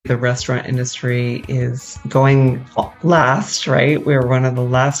the restaurant industry is going last, right? We're one of the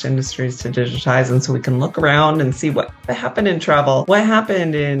last industries to digitize. And so we can look around and see what happened in travel, what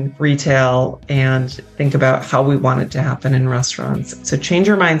happened in retail, and think about how we want it to happen in restaurants. So change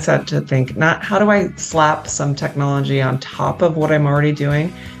your mindset to think not how do I slap some technology on top of what I'm already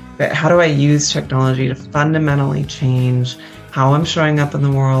doing, but how do I use technology to fundamentally change how I'm showing up in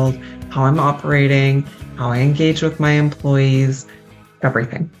the world, how I'm operating, how I engage with my employees,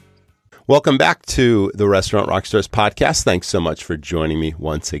 everything. Welcome back to the Restaurant Rockstars podcast. Thanks so much for joining me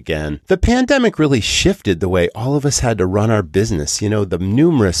once again. The pandemic really shifted the way all of us had to run our business. You know, the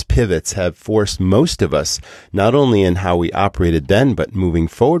numerous pivots have forced most of us, not only in how we operated then, but moving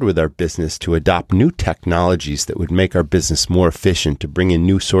forward with our business to adopt new technologies that would make our business more efficient to bring in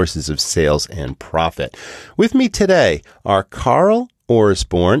new sources of sales and profit. With me today are Carl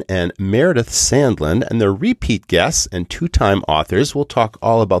Orsbourn and Meredith Sandland, and they're repeat guests and two-time authors. We'll talk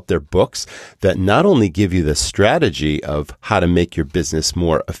all about their books that not only give you the strategy of how to make your business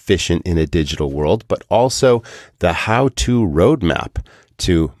more efficient in a digital world, but also the how-to roadmap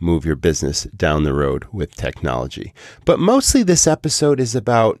to move your business down the road with technology. But mostly this episode is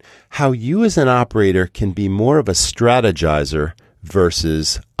about how you as an operator can be more of a strategizer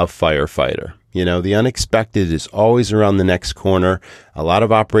versus a firefighter. You know, the unexpected is always around the next corner. A lot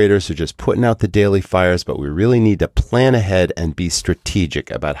of operators are just putting out the daily fires, but we really need to plan ahead and be strategic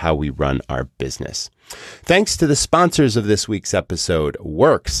about how we run our business. Thanks to the sponsors of this week's episode,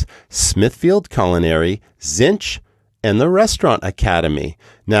 Works, Smithfield Culinary, Zinch, and the Restaurant Academy.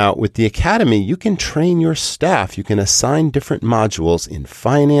 Now, with the Academy, you can train your staff. You can assign different modules in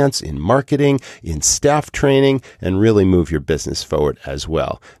finance, in marketing, in staff training, and really move your business forward as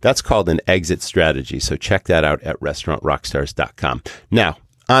well. That's called an exit strategy, so check that out at restaurantrockstars.com. Now,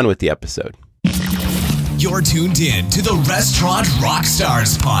 on with the episode. You're tuned in to the Restaurant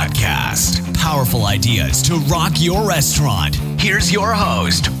Rockstars podcast. Powerful ideas to rock your restaurant. Here's your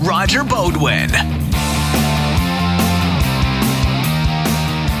host, Roger Bodwin.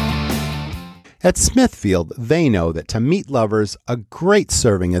 At Smithfield, they know that to meat lovers, a great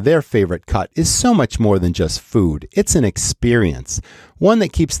serving of their favorite cut is so much more than just food. It's an experience, one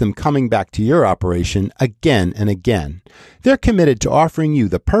that keeps them coming back to your operation again and again. They're committed to offering you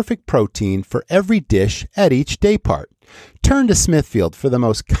the perfect protein for every dish at each day part. Turn to Smithfield for the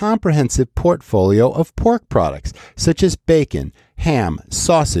most comprehensive portfolio of pork products, such as bacon, ham,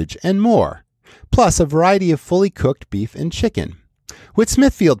 sausage, and more, plus a variety of fully cooked beef and chicken. With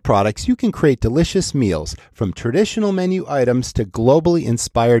Smithfield products, you can create delicious meals from traditional menu items to globally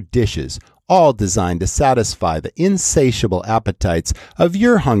inspired dishes, all designed to satisfy the insatiable appetites of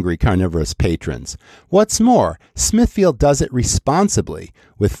your hungry carnivorous patrons. What's more, Smithfield does it responsibly,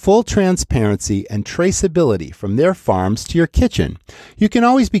 with full transparency and traceability from their farms to your kitchen. You can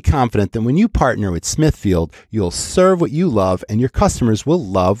always be confident that when you partner with Smithfield, you'll serve what you love and your customers will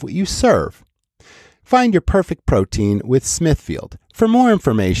love what you serve. Find your perfect protein with Smithfield. For more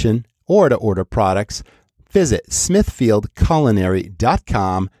information or to order products, visit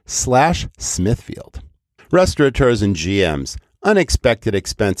smithfieldculinary.com/Smithfield. Restaurateurs and GMs, unexpected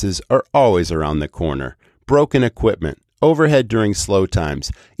expenses are always around the corner. Broken equipment, overhead during slow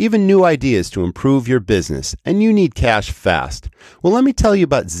times, even new ideas to improve your business, and you need cash fast. Well, let me tell you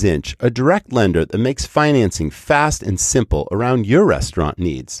about Zinch, a direct lender that makes financing fast and simple around your restaurant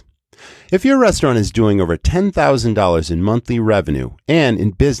needs. If your restaurant is doing over $10,000 in monthly revenue and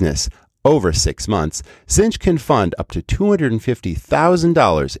in business over 6 months, Zinch can fund up to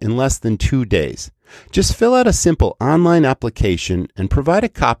 $250,000 in less than 2 days. Just fill out a simple online application and provide a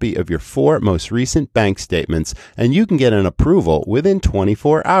copy of your 4 most recent bank statements, and you can get an approval within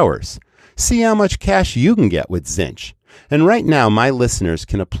 24 hours. See how much cash you can get with Zinch. And right now, my listeners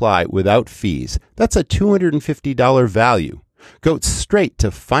can apply without fees. That's a $250 value. Go straight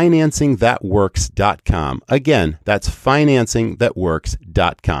to financingthatworks.com. Again, that's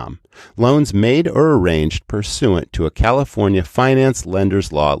financingthatworks.com. Loans made or arranged pursuant to a California Finance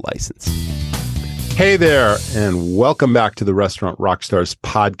Lender's Law license. Hey there, and welcome back to the Restaurant Rockstars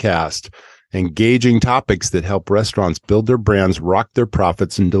podcast. Engaging topics that help restaurants build their brands, rock their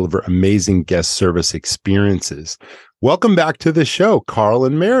profits, and deliver amazing guest service experiences. Welcome back to the show, Carl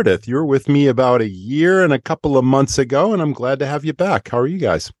and Meredith. You were with me about a year and a couple of months ago, and I'm glad to have you back. How are you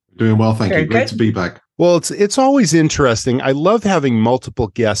guys? Doing well, thank you. Great to be back. Well, it's always interesting. I love having multiple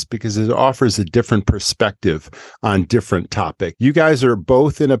guests because it offers a different perspective on different topic. You guys are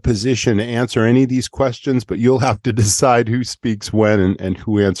both in a position to answer any of these questions, but you'll have to decide who speaks when and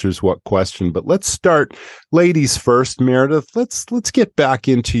who answers what question. But let's start, ladies first. Meredith, let's get back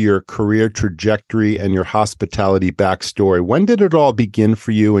into your career trajectory and your hospitality backstory. When did it all begin for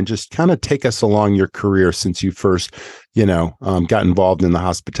you? And just kind of take us along your career since you first, got involved in the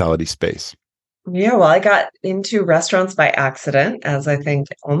hospitality space. Yeah, well, I got into restaurants by accident, as I think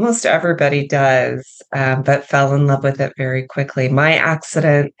almost everybody does, but fell in love with it very quickly. My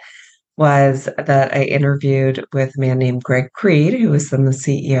accident was that I interviewed with a man named Greg Creed, who was then the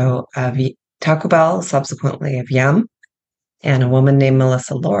CEO of Taco Bell, subsequently of Yum, and a woman named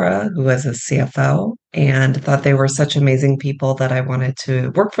Melissa Laura, who was a CFO, and thought they were such amazing people that I wanted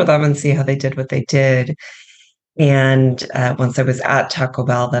to work for them and see how they did what they did. And once I was at Taco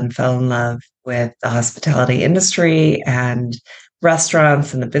Bell, then fell in love with the hospitality industry and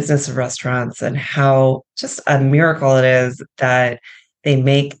restaurants and the business of restaurants and how just a miracle it is that they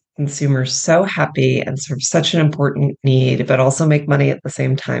make consumers so happy and serve such an important need, but also make money at the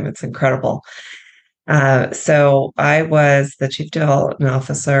same time. It's incredible. So I was the chief development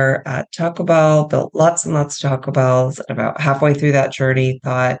officer at Taco Bell, built lots and lots of Taco Bells. And about halfway through that journey,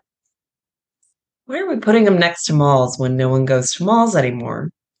 thought, why are we putting them next to malls when no one goes to malls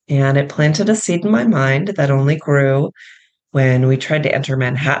anymore? And it planted a seed in my mind that only grew when we tried to enter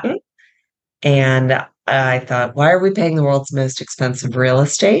Manhattan. And I thought, why are we paying the world's most expensive real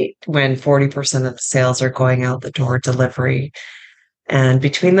estate when 40% of the sales are going out the door delivery? And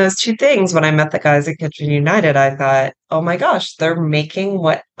between those two things, when I met the guys at Kitchen United, I thought, oh my gosh, they're making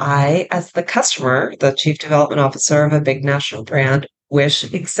what I, as the customer, the chief development officer of a big national brand, wish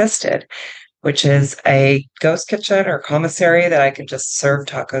existed, which is a ghost kitchen or commissary that I could just serve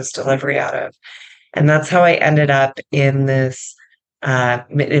tacos delivery out of. And that's how I ended up in this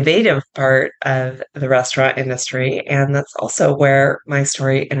innovative part of the restaurant industry. And that's also where my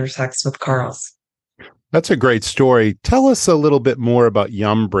story intersects with Carl's. That's a great story. Tell us a little bit more about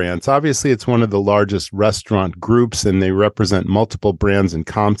Yum Brands. Obviously, it's one of the largest restaurant groups, and they represent multiple brands and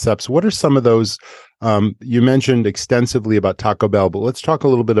concepts. What are some of those? You mentioned extensively about Taco Bell, but let's talk a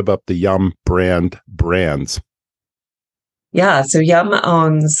little bit about the Yum brands. Yeah, so Yum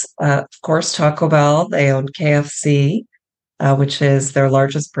owns, of course, Taco Bell. They own KFC, which is their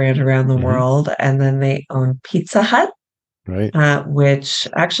largest brand around the world. And then they own Pizza Hut, right? Which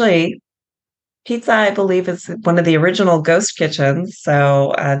actually... Pizza, I believe, is one of the original ghost kitchens.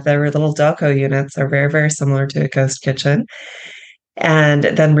 So their little Delco units are very, very similar to a ghost kitchen. And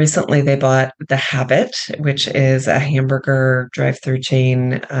then recently they bought The Habit, which is a hamburger drive-through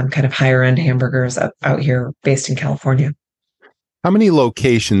chain, kind of higher-end hamburgers out here based in California. How many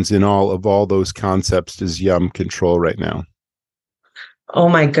locations in all of all those concepts does Yum control right now? Oh,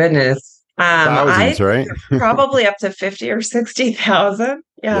 my goodness. Thousands, right? Probably up to 50 or 60,000.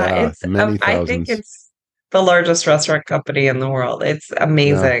 Yeah, it's many thousands. I think it's the largest restaurant company in the world. It's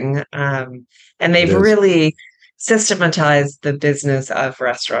amazing. Yeah. And they've really systematized the business of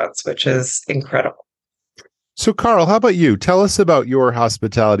restaurants, which is incredible. So, Carl, how about you? Tell us about your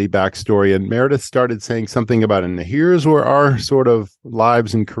hospitality backstory. And Meredith started saying something about it. And here's where our sort of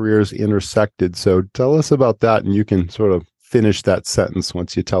lives and careers intersected. So tell us about that, and you can sort of finish that sentence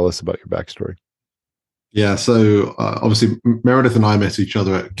once you tell us about your backstory. Yeah, so obviously Meredith and I met each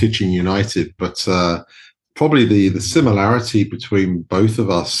other at Kitchen United, but probably the similarity between both of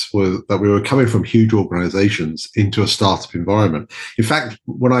us was that we were coming from huge organizations into a startup environment. In fact,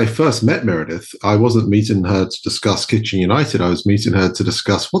 when I first met Meredith, I wasn't meeting her to discuss Kitchen United. I was meeting her to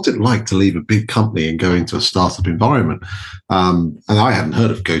discuss what's it like to leave a big company and go into a startup environment. And I hadn't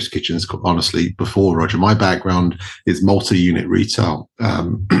heard of ghost kitchens, honestly, before, Roger. My background is multi-unit retail.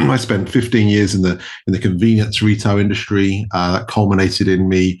 I spent 15 years in the convenience retail industry. That culminated in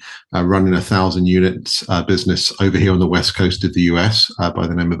me running 1,000 units business over here on the west coast of the US by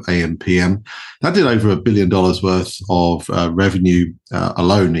the name of AMPM. That did over $1 billion worth of revenue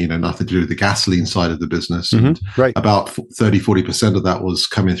alone, nothing to do with the gasoline side of the business. And about 30-40% of that was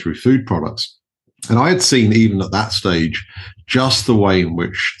coming through food products. And I had seen, even at that stage, just the way in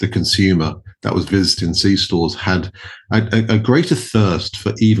which the consumer that was visiting C-stores had a greater thirst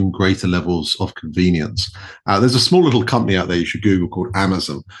for even greater levels of convenience. There's a small little company out there you should Google called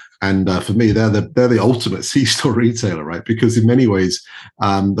Amazon. And for me, they're the ultimate C-store retailer, right? Because in many ways,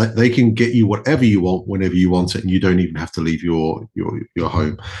 they can get you whatever you want whenever you want it, and you don't even have to leave your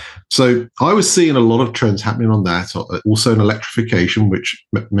home. So I was seeing a lot of trends happening on that. Also in electrification, which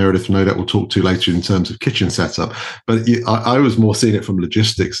Meredith, no doubt, will talk to later in terms of kitchen setup. But I was more seeing it from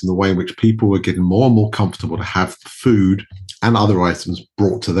logistics and the way in which people were getting more and more comfortable to have food and other items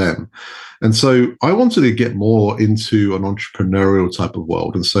brought to them. And so I wanted to get more into an entrepreneurial type of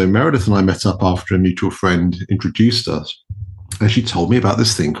world. And so Meredith and I met up after a mutual friend introduced us. And she told me about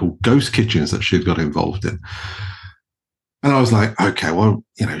this thing called ghost kitchens that she'd got involved in. And I was like, okay, well,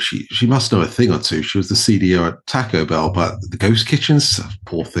 she must know a thing or two. She was the CDO at Taco Bell, but the ghost kitchens,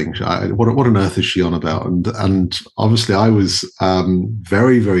 poor thing. What on earth is she on about? And obviously I was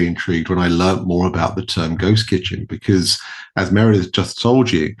very, very intrigued when I learned more about the term ghost kitchen, because as Meredith just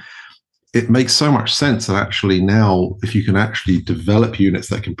told you, it makes so much sense that actually now, if you can actually develop units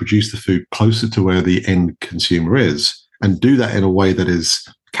that can produce the food closer to where the end consumer is, and do that in a way that is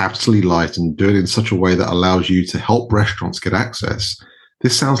capitally light and do it in such a way that allows you to help restaurants get access,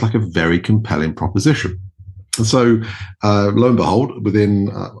 this sounds like a very compelling proposition. And so, lo and behold, within,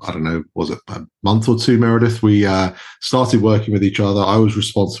 I don't know, was it a month or two, Meredith, we started working with each other. I was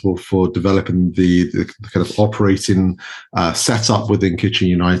responsible for developing the kind of operating setup within Kitchen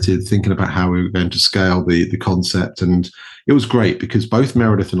United, thinking about how we were going to scale the concept. And it was great because both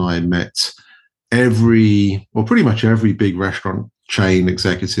Meredith and I met pretty much every big restaurant chain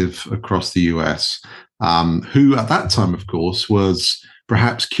executive across the US, who at that time, of course, was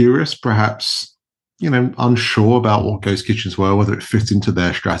perhaps curious, perhaps unsure about what ghost kitchens were, whether it fit into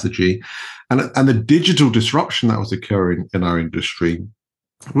their strategy. And the digital disruption that was occurring in our industry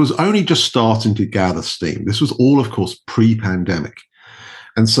was only just starting to gather steam. This was all, of course, pre-pandemic.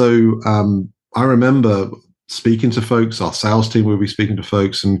 And so I remember speaking to folks, our sales team would be speaking to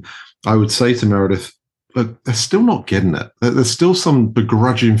folks, and I would say to Meredith, look, they're still not getting it. There's still some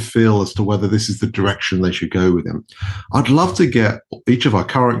begrudging feel as to whether this is the direction they should go with him. I'd love to get each of our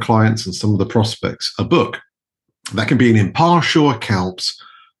current clients and some of the prospects a book that can be an impartial account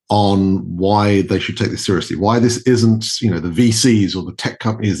on why they should take this seriously, why this isn't, the VCs or the tech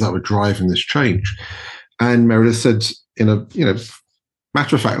companies that were driving this change. And Meredith said in a,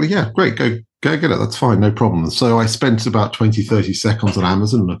 matter of factly, yeah, great, go get it. That's fine. No problem. So I spent about 20, 30 seconds on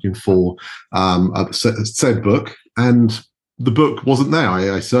Amazon looking for said book, and the book wasn't there.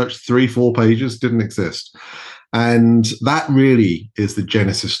 I searched 3-4 pages, didn't exist. And that really is the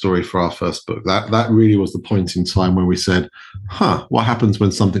genesis story for our first book. That really was the point in time when we said, what happens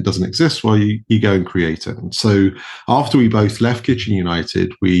when something doesn't exist? Well, you go and create it. And so after we both left Kitchen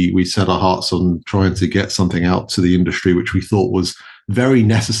United, we set our hearts on trying to get something out to the industry, which we thought was very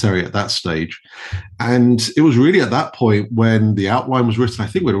necessary at that stage. And it was really at that point when the outline was written. I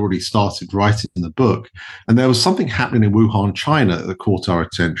think we'd already started writing the book, and there was something happening in Wuhan, China that caught our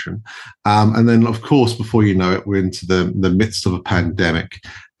attention. And then, of course, before you know it, we're into the midst of a pandemic,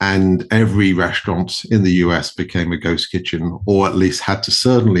 and every restaurant in the US became a ghost kitchen, or at least had to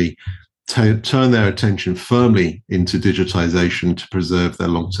certainly turn their attention firmly into digitization to preserve their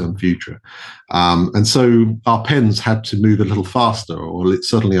long-term future. And so our pens had to move a little faster, or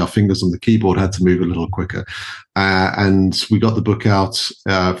certainly our fingers on the keyboard had to move a little quicker. And we got the book out,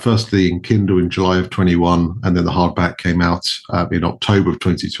 firstly in Kindle in July of 21, and then the hardback came out in October of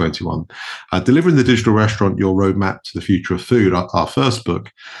 2021. Delivering the Digital Restaurant, Your Roadmap to the Future of Food, our first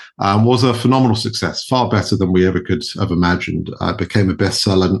book, was a phenomenal success, far better than we ever could have imagined. It became a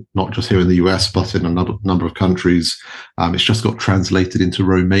bestseller, not just here in the US, but in a number of countries. It's just got translated into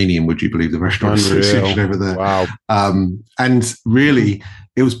Romanian, would you believe, the Restaurant Association over there. Wow. And really,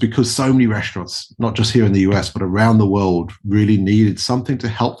 it was because so many restaurants, not just here in the US, but around the world, really needed something to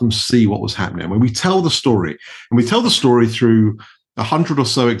help them see what was happening. When we tell the story, and we tell the story through 100 or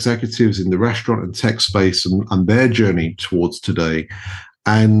so executives in the restaurant and tech space and their journey towards today.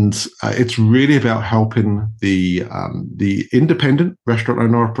 And it's really about helping the independent restaurant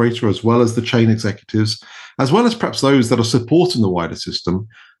owner operator, as well as the chain executives, as well as perhaps those that are supporting the wider system,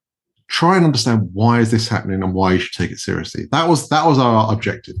 try and understand why is this happening and why you should take it seriously. That was our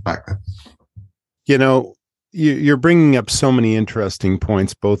objective back then. You're bringing up so many interesting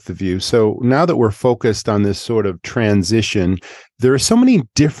points, both of you. So now that we're focused on this sort of transition, there are so many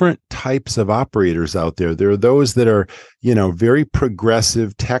different types of operators out there. There are those that are, very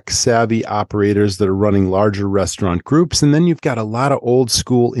progressive, tech-savvy operators that are running larger restaurant groups. And then you've got a lot of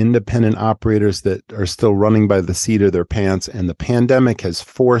old-school independent operators that are still running by the seat of their pants. And the pandemic has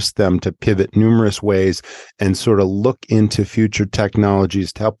forced them to pivot numerous ways and sort of look into future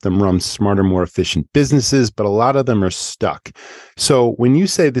technologies to help them run smarter, more efficient businesses, but a lot of them are stuck. So when you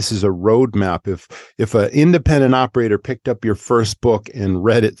say this is a roadmap, if an independent operator picked up your first book and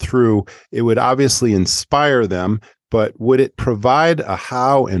read it through, it would obviously inspire them, but would it provide a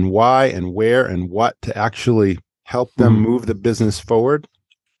how and why and where and what to actually help them move the business forward?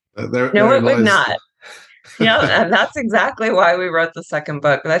 No, it would not. Yeah, and that's exactly why we wrote the second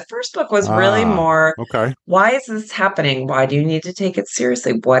book. That first book was really more, why is this happening? Why do you need to take it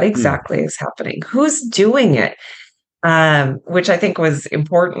seriously? What exactly is happening? Who's doing it? Which I think was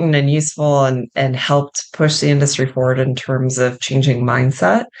important and useful and helped push the industry forward in terms of changing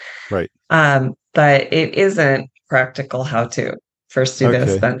mindset. Right. But it isn't practical how-to. First do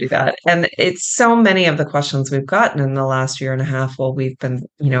this, then do that. And it's so many of the questions we've gotten in the last year and a half while we've been,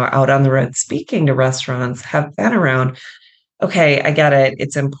 out on the road speaking to restaurants have been around, okay, I get it.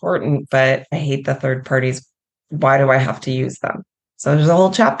 It's important, but I hate the third parties. Why do I have to use them? So there's a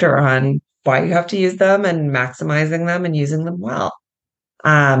whole chapter on why you have to use them and maximizing them and using them well.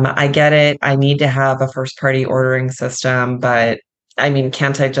 I get it. I need to have a first party ordering system, but I mean,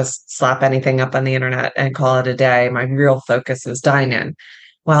 can't I just slap anything up on the internet and call it a day? My real focus is dine-in.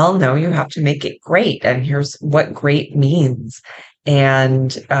 Well, no, you have to make it great. And here's what great means.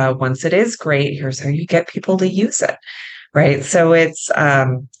 And once it is great, here's how you get people to use it. Right. So it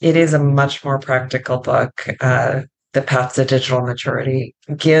is a much more practical book. The Path to Digital Maturity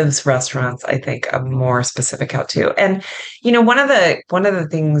gives restaurants, I think, a more specific how-to. And one of the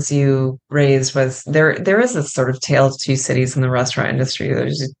things you raised was there is this sort of tale of two cities in the restaurant industry.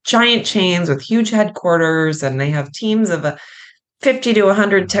 There's giant chains with huge headquarters, and they have teams of 50 to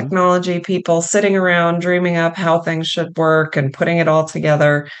 100 technology people sitting around dreaming up how things should work and putting it all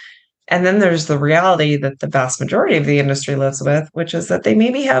together. And then there's the reality that the vast majority of the industry lives with, which is that they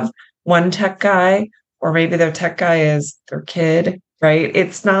maybe have one tech guy, or maybe their tech guy is their kid, right?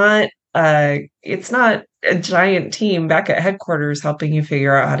 It's not a giant team back at headquarters helping you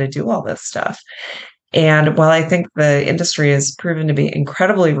figure out how to do all this stuff. And while I think the industry has proven to be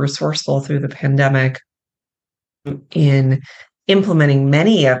incredibly resourceful through the pandemic in implementing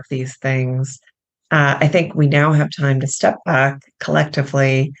many of these things, I think we now have time to step back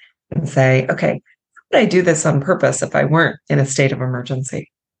collectively and say, okay, how would I do this on purpose if I weren't in a state of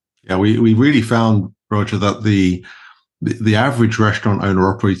emergency? Yeah, we really found, Roger, that the average restaurant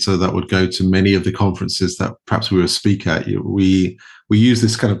owner operator that would go to many of the conferences that perhaps we would speak at, we use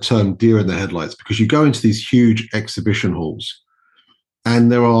this kind of term deer in the headlights, because you go into these huge exhibition halls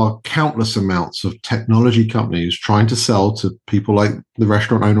and there are countless amounts of technology companies trying to sell to people like the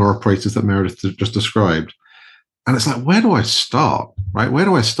restaurant owner operators that Meredith just described. And it's like, where do I start, right? Where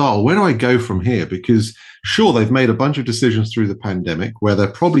do I start? Or where do I go from here? Because sure, they've made a bunch of decisions through the pandemic where they're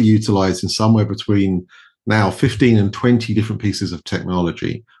probably utilizing somewhere between now 15 and 20 different pieces of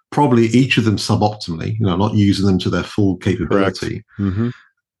technology, probably each of them suboptimally, not using them to their full capability.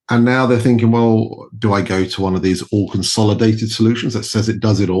 And now they're thinking, well, do I go to one of these all consolidated solutions that says it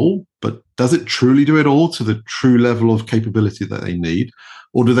does it all, but does it truly do it all to the true level of capability that they need?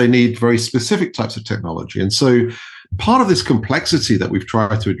 Or do they need very specific types of technology? And so part of this complexity that we've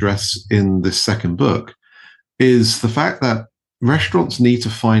tried to address in this second book is the fact that restaurants need to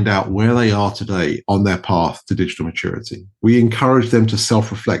find out where they are today on their path to digital maturity. We encourage them to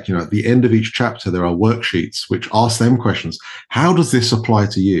self-reflect. At the end of each chapter, there are worksheets which ask them questions. How does this apply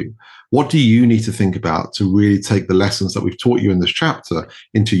to you? What do you need to think about to really take the lessons that we've taught you in this chapter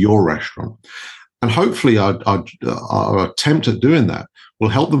into your restaurant? And hopefully our attempt at doing that will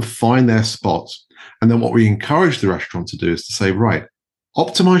help them find their spots. And then what we encourage the restaurant to do is to say, right,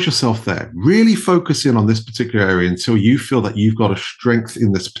 optimize yourself there. Really focus in on this particular area until you feel that you've got a strength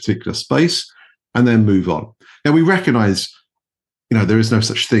in this particular space, and then move on. Now, we recognize, there is no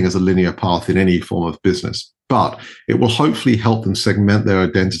such thing as a linear path in any form of business, but it will hopefully help them segment their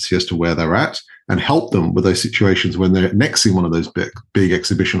identity as to where they're at and help them with those situations when they're next in one of those big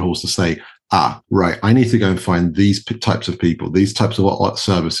exhibition halls to say, right, I need to go and find these types of people, these types of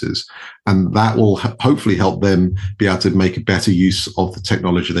services. And that will hopefully help them be able to make a better use of the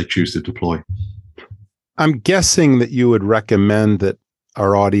technology they choose to deploy. I'm guessing that you would recommend that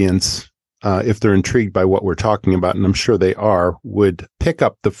our audience, if they're intrigued by what we're talking about, and I'm sure they are, would pick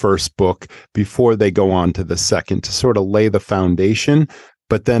up the first book before they go on to the second to sort of lay the foundation.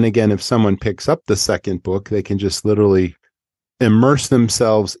 But then again, if someone picks up the second book, they can just literally immerse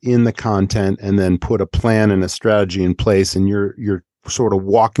themselves in the content and then put a plan and a strategy in place. And you're sort of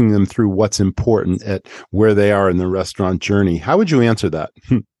walking them through what's important at where they are in the restaurant journey. How would you answer that?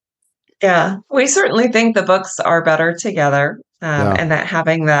 Yeah, we certainly think the books are better together, and that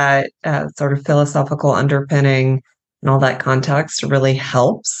having that sort of philosophical underpinning and all that context really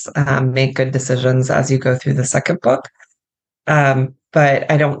helps make good decisions as you go through the second book.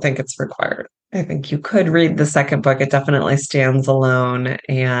 But I don't think it's required. I think you could read the second book. It definitely stands alone,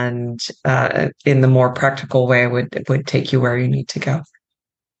 and in the more practical way would take you where you need to go.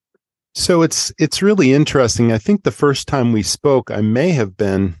 So it's really interesting. I think the first time we spoke, I may have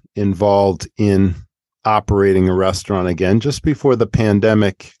been involved in operating a restaurant again. Just before the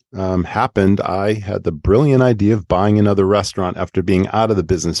pandemic happened, I had the brilliant idea of buying another restaurant after being out of the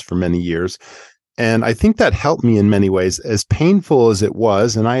business for many years. And I think that helped me in many ways, as painful as it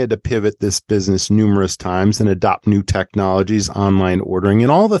was. And I had to pivot this business numerous times and adopt new technologies, online ordering,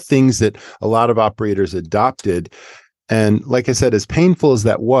 and all the things that a lot of operators adopted. And like I said, as painful as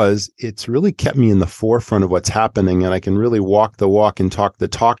that was, it's really kept me in the forefront of what's happening. And I can really walk the walk and talk the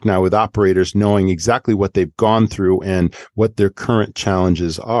talk now with operators, knowing exactly what they've gone through and what their current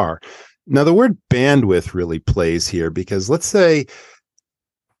challenges are. Now, the word bandwidth really plays here, because let's say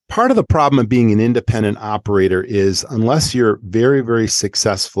part of the problem of being an independent operator is, unless you're very, very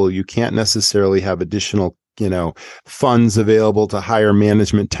successful, you can't necessarily have additional funds available to hire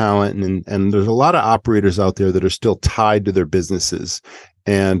management talent. And there's a lot of operators out there that are still tied to their businesses.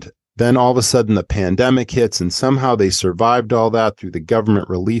 And then all of a sudden the pandemic hits, and somehow they survived all that through the government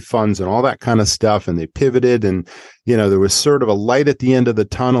relief funds and all that kind of stuff. And they pivoted, and, there was sort of a light at the end of the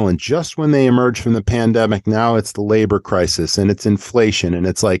tunnel. And just when they emerged from the pandemic, now it's the labor crisis and it's inflation. And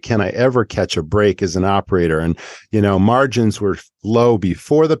it's like, can I ever catch a break as an operator? And, margins were low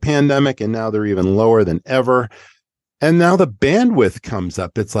before the pandemic, and now they're even lower than ever. And now the bandwidth comes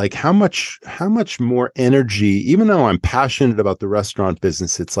up. It's like, how much more energy, even though I'm passionate about the restaurant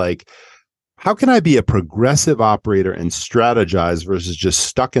business, it's like, how can I be a progressive operator and strategize versus just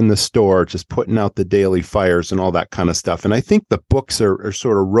stuck in the store, just putting out the daily fires and all that kind of stuff? And I think the books are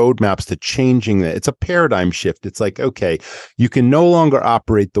sort of roadmaps to changing that. It's a paradigm shift. It's like, okay, you can no longer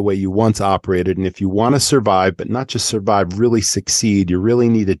operate the way you once operated. And if you want to survive, but not just survive, really succeed, you really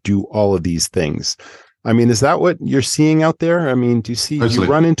need to do all of these things. I mean, is that what you're seeing out there? I mean, do you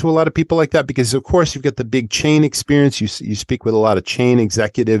run into a lot of people like that? Because, of course, you've got the big chain experience. You speak with a lot of chain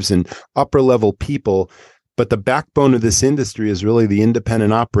executives and upper level people. But the backbone of this industry is really the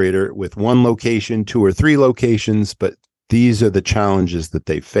independent operator with one location, 2 or 3 locations. But these are the challenges that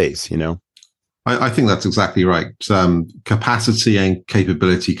they face, I think that's exactly right. Capacity and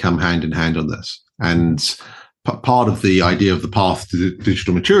capability come hand in hand on this. And part of the idea of the path to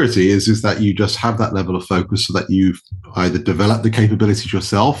digital maturity is that you just have that level of focus, so that you've either developed the capabilities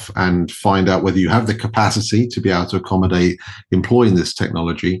yourself and find out whether you have the capacity to be able to accommodate employing this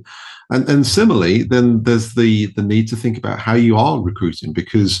technology. And similarly, then there's the need to think about how you are recruiting,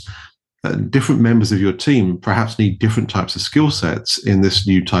 because different members of your team perhaps need different types of skill sets in this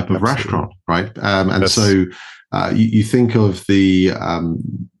new type of restaurant, right? So you think of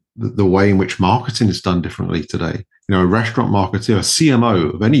the way in which marketing is done differently today. A restaurant marketer, a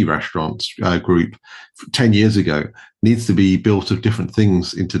CMO of any restaurant group 10 years ago needs to be built of different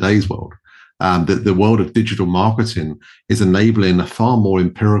things in today's world. The world of digital marketing is enabling a far more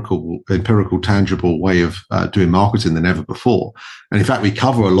empirical, tangible way of doing marketing than ever before. And in fact, we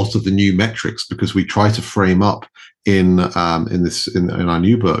cover a lot of the new metrics because we try to frame up in our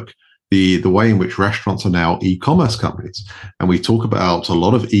new book the way in which restaurants are now e-commerce companies. And we talk about a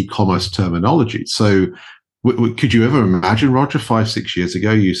lot of e-commerce terminology. So could you ever imagine, Roger, 5-6 years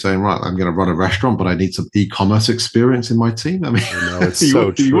ago, you saying, right, I'm going to run a restaurant, but I need some e-commerce experience in my team? I mean, it's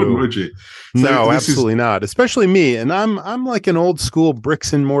so true. You wouldn't, would you? So no, absolutely not. Especially me. And I'm like an old school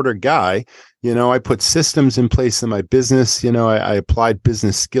bricks and mortar guy. I put systems in place in my business. I applied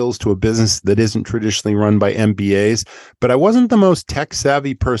business skills to a business that isn't traditionally run by MBAs, but I wasn't the most tech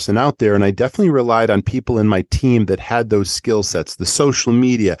savvy person out there. And I definitely relied on people in my team that had those skill sets, the social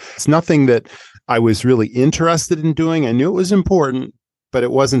media. It's nothing that I was really interested in doing. I knew it was important, but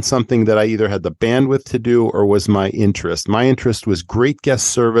it wasn't something that I either had the bandwidth to do or was my interest. My interest was great guest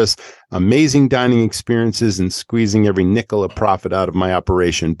service, amazing dining experiences, and squeezing every nickel of profit out of my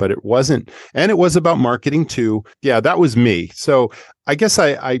operation. But it wasn't, and it was about marketing too. Yeah, that was me. So I guess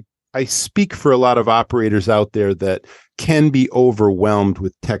I speak for a lot of operators out there that can be overwhelmed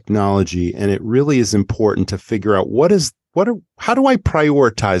with technology, and it really is important to figure out how do I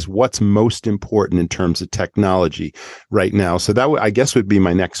prioritize what's most important in terms of technology right now? So that I guess would be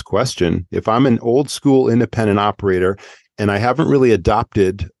my next question. If I'm an old school independent operator and I haven't really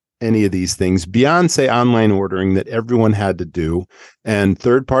adopted any of these things beyond, say, online ordering that everyone had to do, and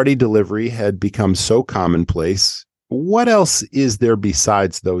third-party delivery had become so commonplace, what else is there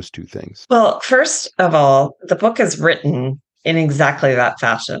besides those two things? Well, first of all, the book is written in exactly that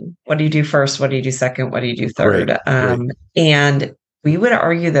fashion. What do you do first? What do you do second? What do you do third? Great. And we would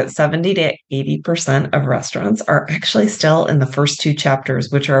argue that 70 to 80% of restaurants are actually still in the first two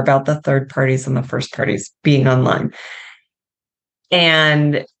chapters, which are about the third parties and the first parties being online.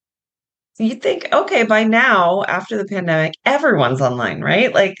 And you think, okay, by now, after the pandemic, everyone's online,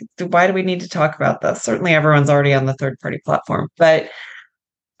 right? Like, why do we need to talk about this? Certainly everyone's already on the third party platform. But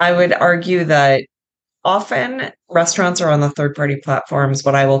I would argue that often restaurants are on the third party platforms,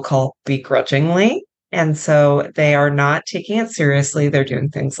 what I will call begrudgingly. And so they are not taking it seriously. They're doing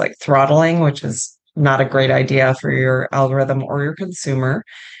things like throttling, which is not a great idea for your algorithm or your consumer.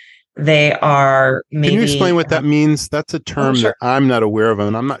 They are maybe. Can you explain what that means? That's a term sure. that I'm not aware of,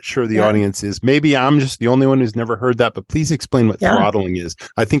 and I'm not sure the audience is. Maybe I'm just the only one who's never heard that, but please explain what throttling is.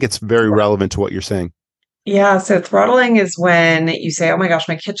 I think it's very relevant to what you're saying. Yeah, so throttling is when you say, oh my gosh,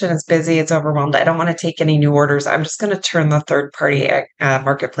 my kitchen is busy, it's overwhelmed, I don't want to take any new orders. I'm just going to turn the third party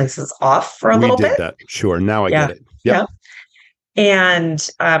marketplaces off for a little bit. We did that. Sure. Now I get it. Yeah. And,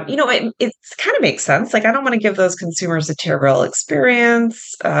 it kind of makes sense. Like, I don't want to give those consumers a terrible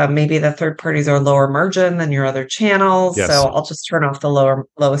experience. Maybe the third parties are lower margin than your other channels. Yes. So I'll just turn off the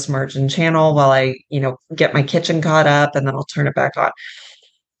lowest margin channel while I, get my kitchen caught up, and then I'll turn it back on.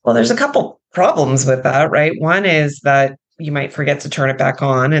 Well, there's a couple problems with that, right? One is that you might forget to turn it back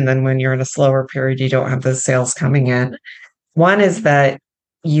on. And then when you're in a slower period, you don't have those sales coming in. One is that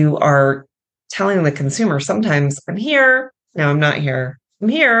you are telling the consumer sometimes, I'm here, now I'm not here. I'm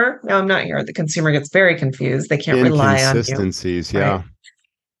here, now I'm not here. The consumer gets very confused. They can't rely on you. Inconsistencies, right?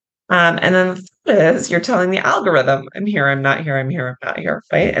 And then the third is you're telling the algorithm, I'm here, I'm not here, I'm here, I'm not here,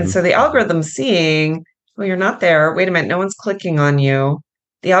 right? Mm-hmm. And so the algorithm's seeing, well, you're not there. Wait a minute, no one's clicking on you.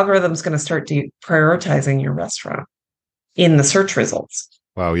 The algorithm's going to start prioritizing your restaurant in the search results.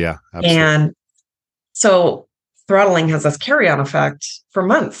 Wow, yeah, absolutely. And so throttling has this carry-on effect for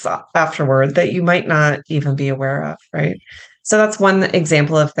months afterward that you might not even be aware of, right? So that's one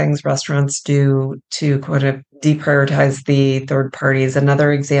example of things restaurants do to quote deprioritize the third parties.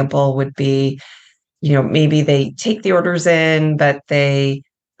 Another example would be, maybe they take the orders in, but they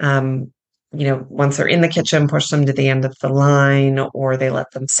once they're in the kitchen, push them to the end of the line, or they let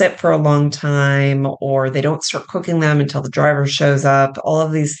them sit for a long time, or they don't start cooking them until the driver shows up. All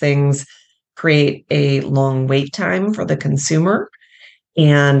of these things create a long wait time for the consumer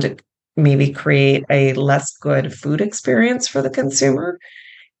and maybe create a less good food experience for the consumer.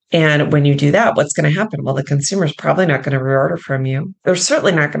 And when you do that, what's going to happen? Well, the consumer's probably not going to reorder from you. They're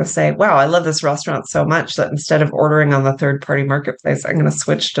certainly not going to say, wow, I love this restaurant so much that instead of ordering on the third party marketplace, I'm going to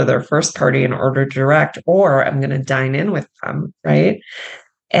switch to their first party and order direct, or I'm going to dine in with them, right?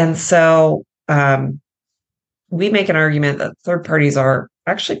 And so we make an argument that third parties are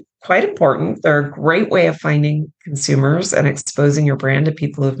actually quite important. They're a great way of finding consumers and exposing your brand to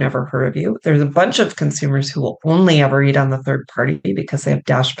people who've never heard of you. There's a bunch of consumers who will only ever eat on the third party because they have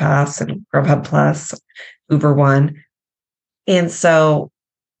Dash Pass and Grubhub Plus, Uber One. And so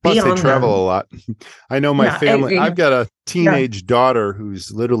plus they travel a lot. I know my family, I've got a teenage daughter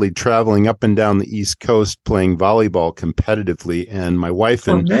who's literally traveling up and down the East Coast playing volleyball competitively. And my wife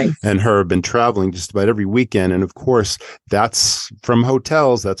and her have been traveling just about every weekend. And of course, that's from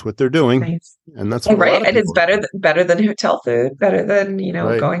hotels. That's what they're doing. Nice. And that's what right. And it's better than hotel food, better than,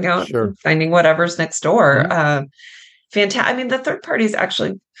 going out and finding whatever's next door. Mm-hmm. Fantastic. I mean, the third parties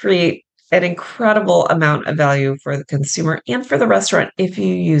actually create an incredible amount of value for the consumer and for the restaurant if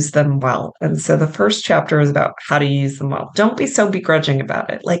you use them well. And so the first chapter is about how to use them well. Don't be so begrudging about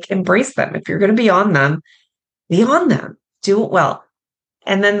it. Like, embrace them. If you're going to be on them, be on them. Do it well.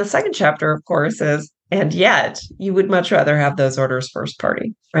 And then the second chapter, of course, is, and yet you would much rather have those orders first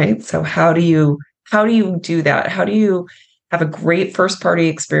party, right? So how do you do that? How do you have a great first party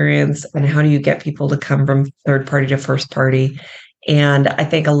experience? And how do you get people to come from third party to first party? And I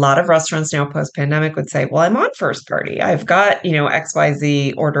think a lot of restaurants now post-pandemic would say, well, I'm on first party. I've got,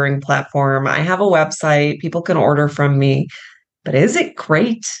 XYZ ordering platform. I have a website. People can order from me. But is it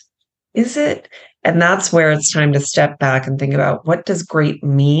great? Is it? And that's where it's time to step back and think about, what does great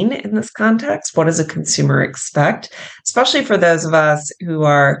mean in this context? What does a consumer expect? Especially for those of us who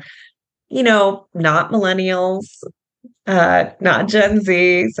are, not millennials, not Gen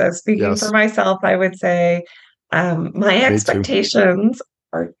Z. So speaking for myself, I would say, my expectations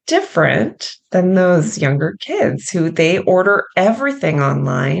are different than those younger kids who they order everything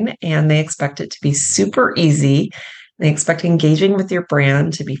online and they expect it to be super easy. They expect engaging with your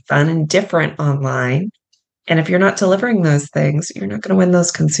brand to be fun and different online. And if you're not delivering those things, you're not going to win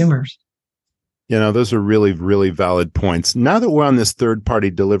those consumers. Those are really, really valid points. Now that we're on this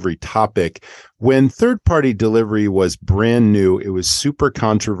third-party delivery topic, when third-party delivery was brand new, it was super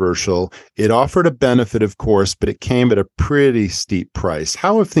controversial. It offered a benefit, of course, but it came at a pretty steep price.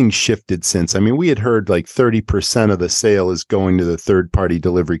 How have things shifted since? I mean, we had heard like 30% of the sale is going to the third-party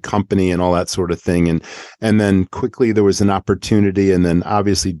delivery company and all that sort of thing. And then quickly there was an opportunity, and then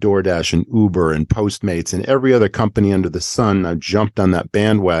obviously DoorDash and Uber and Postmates and every other company under the sun jumped on that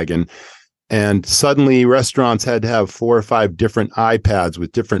bandwagon. And suddenly restaurants had to have 4 or 5 different iPads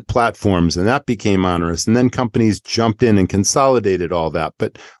with different platforms, and that became onerous. And then companies jumped in and consolidated all that.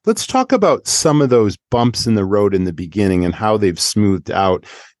 But let's talk about some of those bumps in the road in the beginning and how they've smoothed out.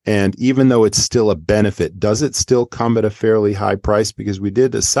 And even though it's still a benefit, does it still come at a fairly high price? Because we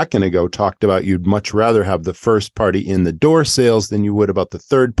did a second ago talked about you'd much rather have the first party in the door sales than you would about the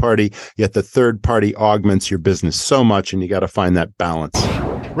third party, yet the third party augments your business so much, and you got to find that balance.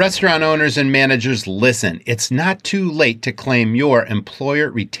 Restaurant owners and managers, listen, it's not too late to claim your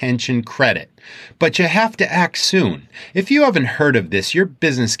employer retention credit, but you have to act soon. If you haven't heard of this, your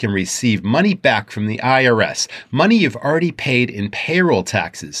business can receive money back from the IRS, money you've already paid in payroll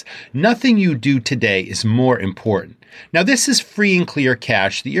taxes. Nothing you do today is more important. Now, this is free and clear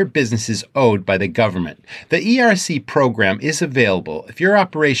cash that your business is owed by the government. The ERC program is available if your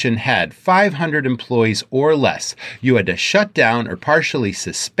operation had 500 employees or less, you had to shut down or partially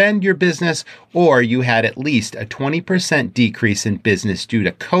suspend your business, or you had at least a 20% decrease in business due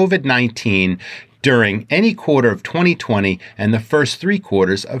to COVID-19 during any quarter of 2020 and the first 3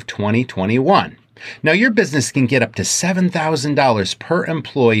 quarters of 2021. Now, your business can get up to $7,000 per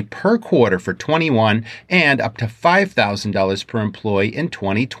employee per quarter for 21 and up to $5,000 per employee in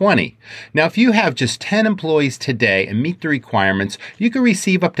 2020. Now, if you have just 10 employees today and meet the requirements, you can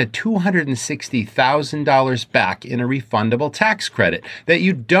receive up to $260,000 back in a refundable tax credit that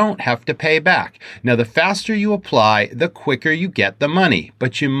you don't have to pay back. Now, the faster you apply, the quicker you get the money,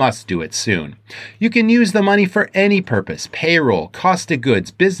 but you must do it soon. You can use the money for any purpose: payroll, cost of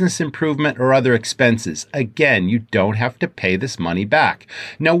goods, business improvement, or other expenses. Again, you don't have to pay this money back.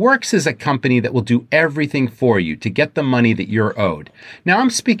 Now, Works is a company that will do everything for you to get the money that you're owed. Now, I'm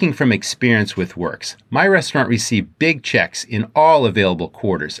speaking from experience with Works. My restaurant received big checks in all available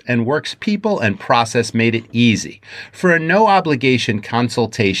quarters, and Works people and process made it easy. For a no-obligation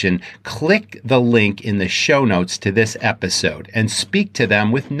consultation, click the link in the show notes to this episode and speak to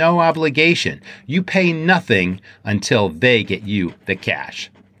them with no obligation. You pay nothing until they get you the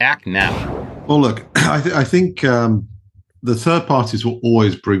cash. Act now. Well, look, I think the third parties will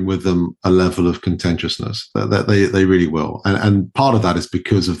always bring with them a level of contentiousness. That they really will, and part of that is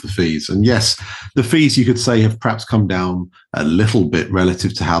because of the fees. And yes, the fees, you could say, have perhaps come down a little bit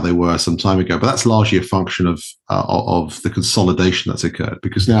relative to how they were some time ago, but that's largely a function of the consolidation that's occurred.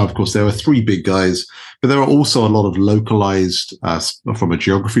 Because now, of course, there are 3 big guys, but there are also a lot of localized, from a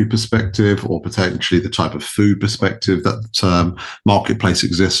geography perspective or potentially the type of food perspective that marketplace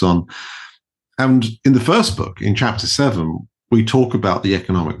exists on. And in the first book, in chapter 7, we talk about the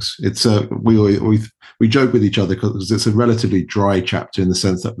economics. It's we joke with each other because it's a relatively dry chapter in the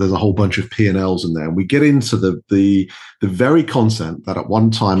sense that there's a whole bunch of P&Ls in there. And we get into the very content that at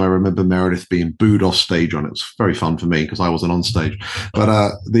one time I remember Meredith being booed off stage on. It was very fun for me because I wasn't on stage.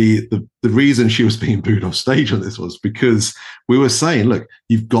 But the reason she was being booed off stage on this was because we were saying, look,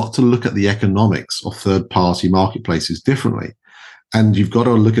 you've got to look at the economics of third-party marketplaces differently. And you've got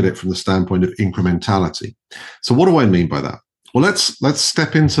to look at it from the standpoint of incrementality. So what do I mean by that? Well, let's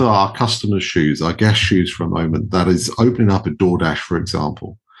step into our customer's shoes, our guest shoes for a moment. That is opening up a DoorDash, for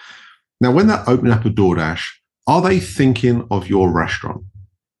example. Now, when they're opening up a DoorDash, are they thinking of your restaurant?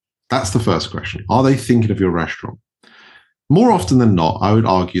 That's the first question. Are they thinking of your restaurant? More often than not, I would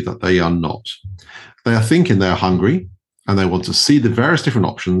argue that they are not. They are thinking they're hungry, and they want to see the various different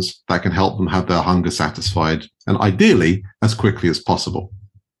options that can help them have their hunger satisfied, and ideally as quickly as possible.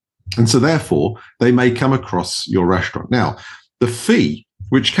 And so therefore, they may come across your restaurant. Now, the fee,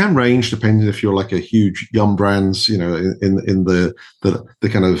 which can range depending if you're like a huge Yum Brands, in the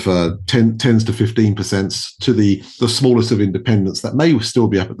kind of 10s to 15% to the smallest of independents that may still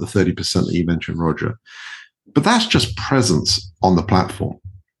be up at the 30% that you mentioned, Roger. But that's just presence on the platform.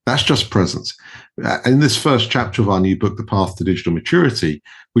 That's just presence. In this first chapter of our new book, The Path to Digital Maturity,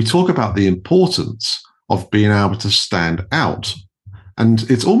 we talk about the importance of being able to stand out. And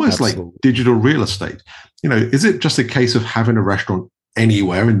it's almost Absolutely. Like digital real estate. Is it just a case of having a restaurant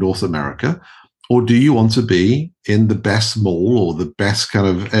anywhere in North America? Or do you want to be in the best mall or the best kind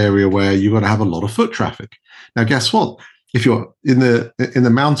of area where you're going to have a lot of foot traffic? Now, guess what? If you're in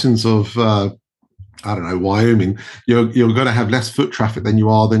the mountains of I don't know, Wyoming, you're going to have less foot traffic than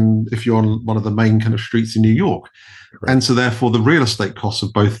if you're on one of the main kind of streets in New York. Right. And so therefore the real estate costs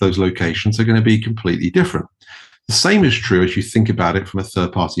of both those locations are going to be completely different. The same is true as you think about it from a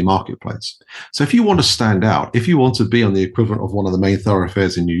third-party marketplace. So if you want to stand out, if you want to be on the equivalent of one of the main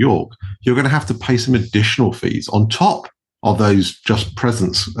thoroughfares in New York, you're going to have to pay some additional fees on top of those just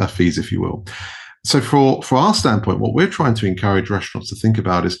presence fees, if you will. So for our standpoint, what we're trying to encourage restaurants to think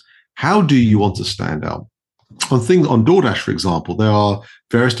about is, how do you want to stand out? On DoorDash, for example, there are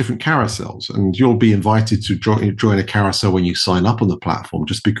various different carousels, and you'll be invited to join a carousel when you sign up on the platform,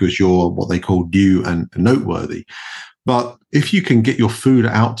 just because you're what they call new and noteworthy. But if you can get your food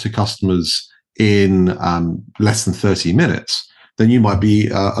out to customers in less than 30 minutes, then you might be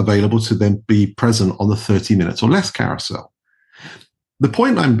available to then be present on the 30 minutes or less carousel. The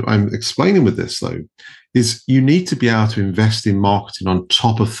point I'm explaining with this, though, is you need to be able to invest in marketing on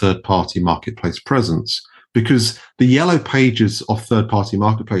top of third-party marketplace presence, because the yellow pages of third-party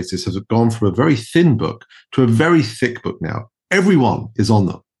marketplaces have gone from a very thin book to a very thick book now. Everyone is on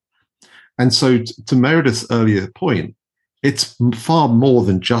them. And so to Meredith's earlier point, it's far more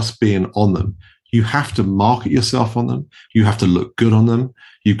than just being on them. You have to market yourself on them. You have to look good on them.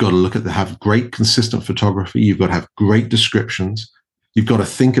 You've got to have great consistent photography. You've got to have great descriptions. You've got to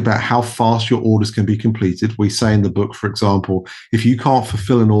think about how fast your orders can be completed. We say in the book, for example, if you can't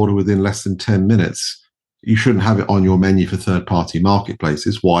fulfill an order within less than 10 minutes, you shouldn't have it on your menu for third-party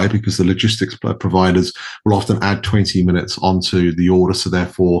marketplaces. Why? Because the logistics providers will often add 20 minutes onto the order, so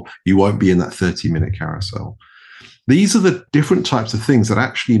therefore you won't be in that 30-minute carousel. These are the different types of things that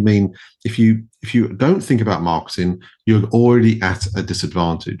actually mean if you don't think about marketing, you're already at a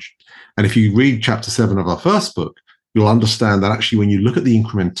disadvantage. And if you read chapter 7 of our first book, you'll understand that actually when you look at the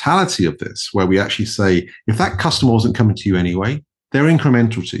incrementality of this, where we actually say, if that customer wasn't coming to you anyway, they're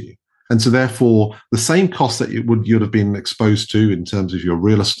incremental to you. And so therefore, the same costs that you'd have been exposed to in terms of your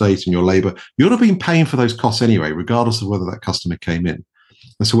real estate and your labor, you'd have been paying for those costs anyway, regardless of whether that customer came in.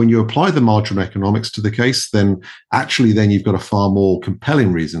 And so when you apply the marginal economics to the case, then you've got a far more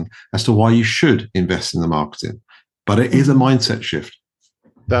compelling reason as to why you should invest in the marketing. But it is a mindset shift.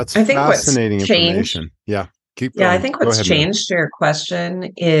 That's fascinating information. Yeah. Keep going. Yeah, I think what's changed to your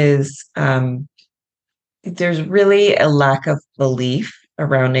question is there's really a lack of belief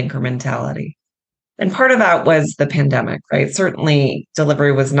around incrementality. And part of that was the pandemic, right? Certainly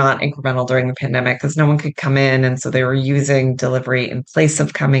delivery was not incremental during the pandemic because no one could come in. And so they were using delivery in place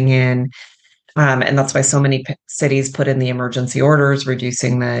of coming in. And that's why so many cities put in the emergency orders,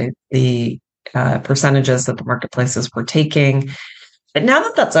 reducing the percentages that the marketplaces were taking. But now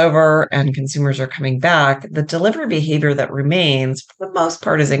that that's over and consumers are coming back, the delivery behavior that remains, for the most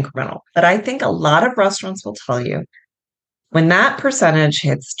part, is incremental. But I think a lot of restaurants will tell you, when that percentage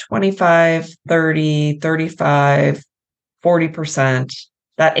hits 25, 30, 35, 40%,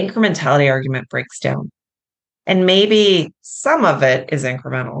 that incrementality argument breaks down. And maybe some of it is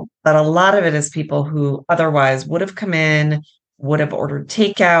incremental, but a lot of it is people who otherwise would have come in, would have ordered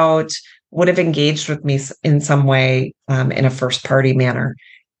takeout, would have engaged with me in some way in a first-party manner.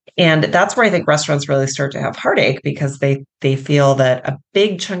 And that's where I think restaurants really start to have heartache, because they feel that a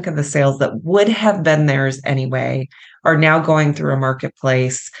big chunk of the sales that would have been theirs anyway are now going through a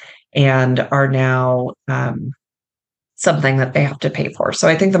marketplace and are now something that they have to pay for. So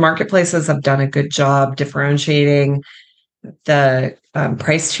I think the marketplaces have done a good job differentiating the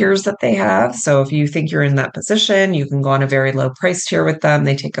price tiers that they have. So if you think you're in that position, you can go on a very low price tier with them.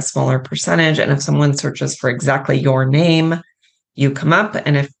 They take a smaller percentage. And if someone searches for exactly your name, you come up.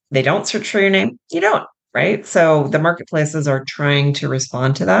 And if they don't search for your name, you don't, right? So the marketplaces are trying to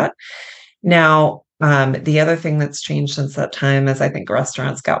respond to that. Now, the other thing that's changed since that time is I think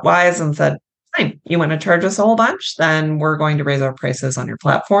restaurants got wise and said, fine, you want to charge us a whole bunch? Then we're going to raise our prices on your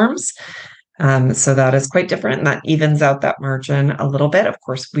platforms. So that is quite different, and that evens out that margin a little bit. Of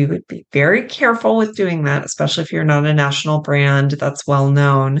course, we would be very careful with doing that, especially if you're not a national brand that's well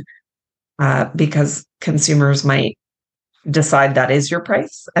known, because consumers might decide that is your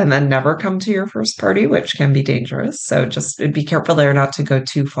price and then never come to your first party, which can be dangerous. So just be careful there not to go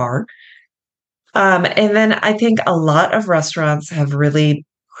too far. And then I think a lot of restaurants have really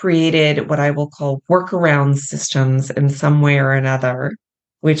created what I will call workaround systems in some way or another,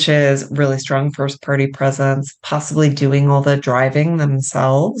 which is really strong first-party presence, possibly doing all the driving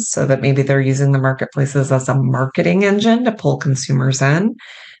themselves so that maybe they're using the marketplaces as a marketing engine to pull consumers in,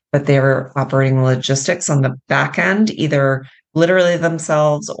 but they're operating logistics on the back end, either literally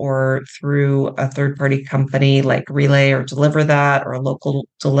themselves or through a third-party company like Relay or Deliver That or a local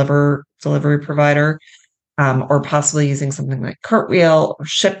delivery provider. or possibly using something like Cartwheel or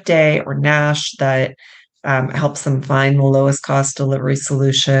Ship Day or Nash that helps them find the lowest cost delivery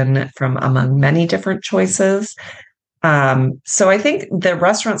solution from among many different choices. So I think the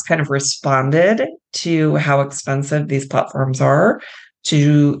restaurants kind of responded to how expensive these platforms are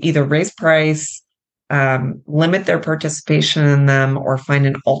to either raise price, limit their participation in them, or find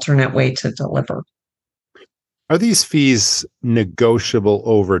an alternate way to deliver. Are these fees negotiable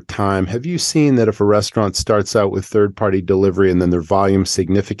over time? Have you seen that if a restaurant starts out with third-party delivery and then their volume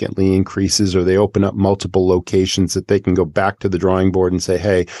significantly increases, or they open up multiple locations, that they can go back to the drawing board and say,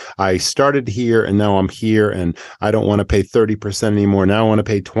 hey, I started here and now I'm here and I don't want to pay 30% anymore. Now I want to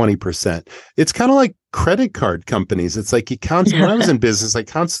pay 20%. It's kind of like credit card companies. It's like when I was in business, I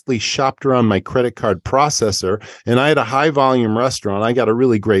constantly shopped around my credit card processor, and I had a high volume restaurant. I got a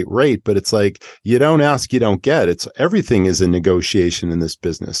really great rate, but it's like, you don't ask, you don't get. It's everything is a negotiation in this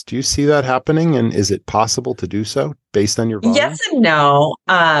business. Do you see that happening? And is it possible to do so based on your volume? Yes and no.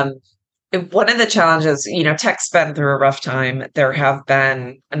 One of the challenges, tech's been through a rough time. There have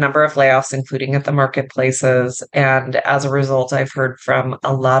been a number of layoffs, including at the marketplaces. And as a result, I've heard from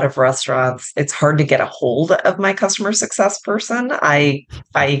a lot of restaurants, it's hard to get a hold of my customer success person. I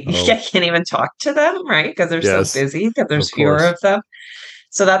can't even talk to them, right? Because they're so busy, because there's fewer of them.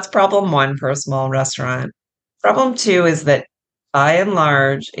 So that's problem one for a small restaurant. Problem two is that by and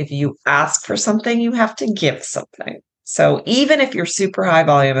large, if you ask for something, you have to give something. So even if you're super high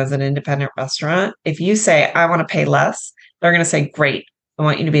volume as an independent restaurant, if you say, I want to pay less, they're going to say, great, I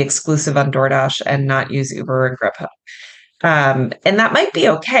want you to be exclusive on DoorDash and not use Uber and Grubhub. And that might be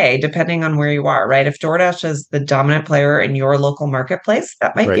okay, depending on where you are, right? If DoorDash is the dominant player in your local marketplace,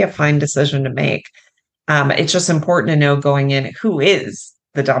 that might be a fine decision to make. It's just important to know going in who is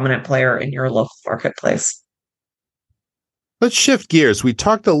the dominant player in your local marketplace. Let's shift gears. We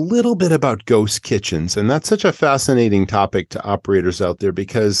talked a little bit about ghost kitchens, and that's such a fascinating topic to operators out there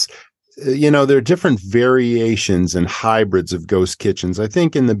because, there are different variations and hybrids of ghost kitchens. I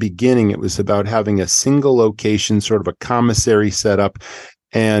think in the beginning, it was about having a single location, sort of a commissary setup.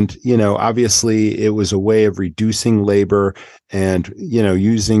 And, obviously it was a way of reducing labor and,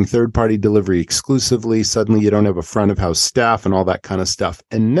 using third-party delivery exclusively. Suddenly you don't have a front of house staff and all that kind of stuff.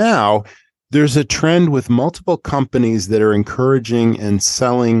 And now there's a trend with multiple companies that are encouraging and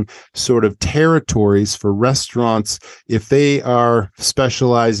selling sort of territories for restaurants. If they are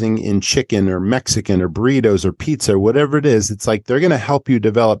specializing in chicken or Mexican or burritos or pizza or whatever it is, it's like they're going to help you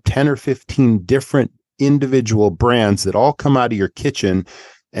develop 10 or 15 different individual brands that all come out of your kitchen.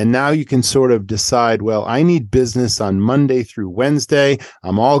 And now you can sort of decide, well, I need business on Monday through Wednesday.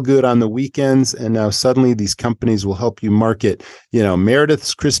 I'm all good on the weekends. And now suddenly these companies will help you market,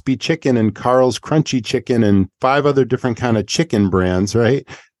 Meredith's Crispy Chicken and Carl's Crunchy Chicken and 5 other different kind of chicken brands, right?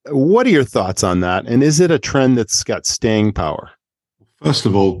 What are your thoughts on that? And is it a trend that's got staying power? First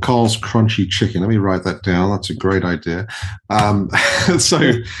of all, Carl's Crunchy Chicken. Let me write that down. That's a great idea. So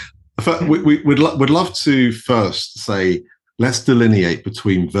we'd love to first say, let's delineate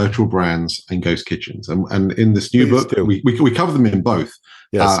between virtual brands and ghost kitchens. And in this new book, we cover them in both,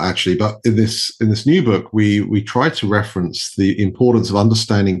 actually. But in this new book, we try to reference the importance of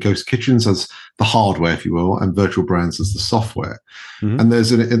understanding ghost kitchens as the hardware, if you will, and virtual brands as the software. Mm-hmm. And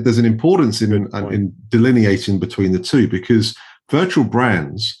there's an importance in delineating between the two, because virtual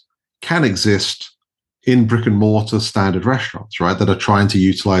brands can exist in brick and mortar standard restaurants, right, that are trying to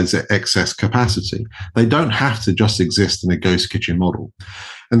utilize their excess capacity. They don't have to just exist in a ghost kitchen model.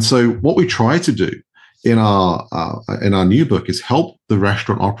 And so what we try to do in our new book is help the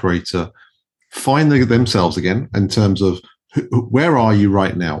restaurant operator find themselves again in terms of where are you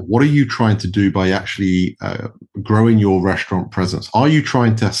right now? What are you trying to do by actually growing your restaurant presence? Are you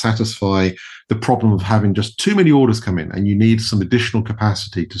trying to satisfy the problem of having just too many orders come in and you need some additional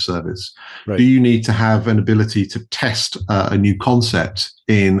capacity to service? Right. Do you need to have an ability to test a new concept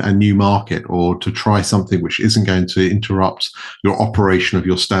in a new market, or to try something which isn't going to interrupt your operation of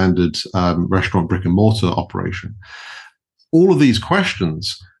your standard restaurant brick and mortar operation? All of these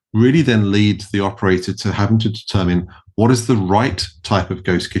questions really then lead the operator to having to determine what is the right type of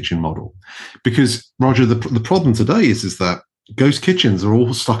ghost kitchen model. Because, Roger, the problem today is that ghost kitchens are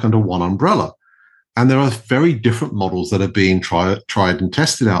all stuck under one umbrella. And there are very different models that are being tried and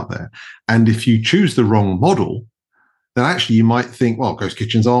tested out there. And if you choose the wrong model, then actually you might think, well, ghost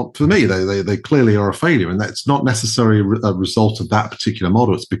kitchens aren't for me. They clearly are a failure. And that's not necessarily a result of that particular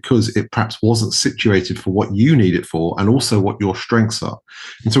model. It's because it perhaps wasn't situated for what you need it for, and also what your strengths are.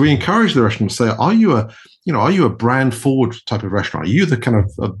 And so we encourage the restaurant to say, are you a brand forward type of restaurant? Are you the kind of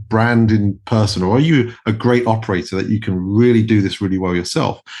a branding person, or are you a great operator that you can really do this really well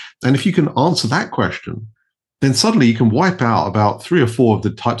yourself? And if you can answer that question, then suddenly you can wipe out about 3 or 4 of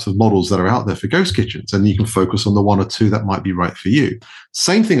the types of models that are out there for ghost kitchens, and you can focus on the 1 or 2 that might be right for you.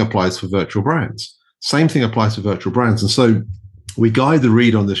 Same thing applies for virtual brands. And so we guide the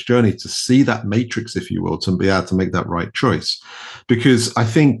reader on this journey to see that matrix, if you will, to be able to make that right choice. Because I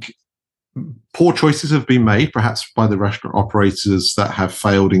think poor choices have been made, perhaps by the restaurant operators that have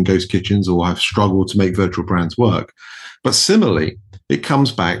failed in ghost kitchens or have struggled to make virtual brands work. But similarly, it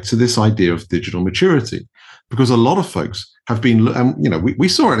comes back to this idea of digital maturity, because a lot of folks have been, we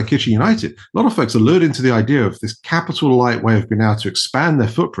saw it at Kitchen United, a lot of folks are lured into the idea of this capital light way of being able to expand their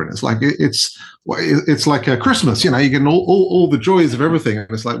footprint. It's like it's like a Christmas, you're getting all the joys of everything,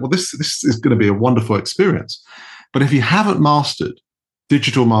 and it's like, well, this is going to be a wonderful experience. But if you haven't mastered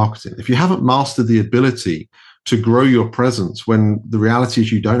digital marketing, if you haven't mastered the ability to grow your presence when the reality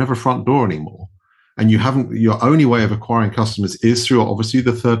is you don't have a front door anymore, and your only way of acquiring customers is through obviously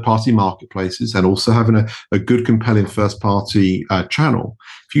the third-party marketplaces and also having a good, compelling first-party channel.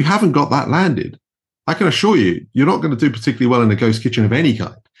 If you haven't got that landed, I can assure you, you're not going to do particularly well in a ghost kitchen of any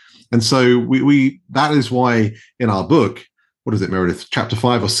kind. And so we that is why in our book, what is it, Meredith? Chapter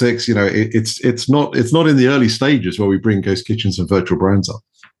 5 or 6, it's not in the early stages where we bring ghost kitchens and virtual brands up.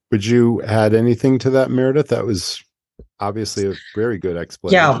 Would you add anything to that, Meredith? That was obviously a very good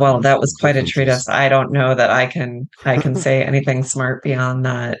explanation. Yeah, well, that was quite a treatise. I don't know that I can say anything smart beyond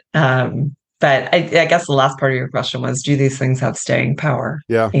that. But I guess the last part of your question was, do these things have staying power?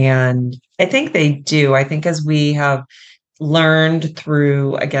 Yeah. And I think they do. I think as we have learned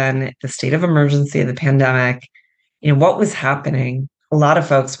through, again, the state of emergency of the pandemic, what was happening, a lot of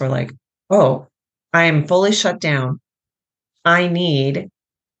folks were like, oh, I am fully shut down. I need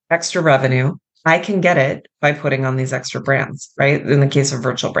extra revenue. I can get it by putting on these extra brands, right? In the case of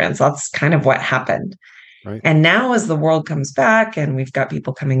virtual brands, that's kind of what happened. Right. And now as the world comes back and we've got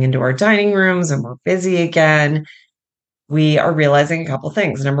people coming into our dining rooms and we're busy again, we are realizing a couple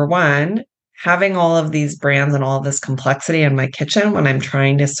things. Number one, having all of these brands and all of this complexity in my kitchen when I'm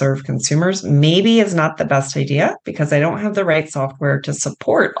trying to serve consumers maybe is not the best idea, because I don't have the right software to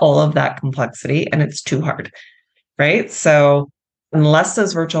support all of that complexity and it's too hard, right? So unless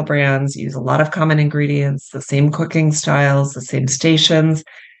those virtual brands use a lot of common ingredients, the same cooking styles, the same stations,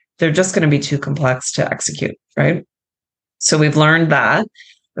 they're just going to be too complex to execute, right? So we've learned that.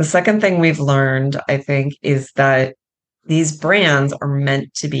 The second thing we've learned, I think, is that these brands are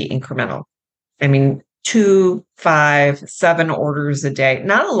meant to be incremental. I mean, 2, 5, 7 orders a day,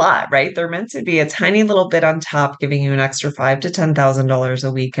 not a lot, right? They're meant to be a tiny little bit on top, giving you an extra $5,000 to $10,000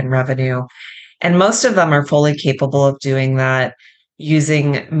 a week in revenue. And most of them are fully capable of doing that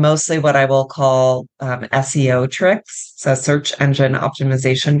using mostly what I will call SEO tricks, so search engine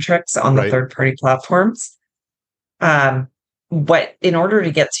optimization tricks on the third-party platforms. But in order to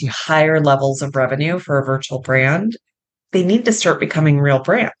get to higher levels of revenue for a virtual brand, they need to start becoming real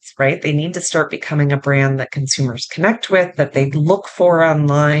brands, right? They need to start becoming a brand that consumers connect with, that they look for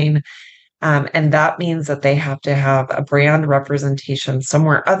online. And that means that they have to have a brand representation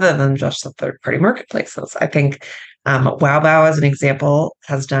somewhere other than just the third-party marketplaces. I think WowBow, as an example,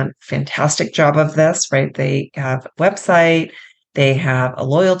 has done a fantastic job of this, right? They have a website, they have a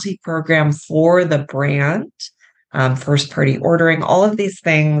loyalty program for the brand, first-party ordering, all of these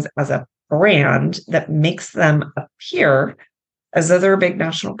things as a brand that makes them appear as though they're a big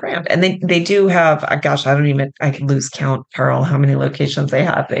national brand. And they do have, I can lose count, Carol, how many locations they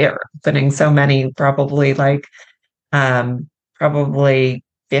have. They are opening so many, probably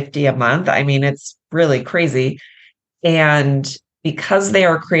 50 a month. I mean, it's really crazy. And because they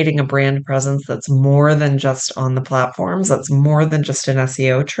are creating a brand presence that's more than just on the platforms, that's more than just an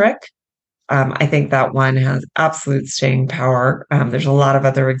SEO trick, I think that one has absolute staying power. There's a lot of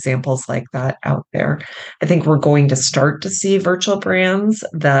other examples like that out there. I think we're going to start to see virtual brands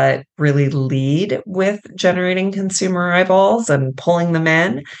that really lead with generating consumer eyeballs and pulling them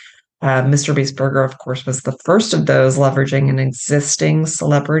in. Mr. Beast Burger, of course, was the first of those, leveraging an existing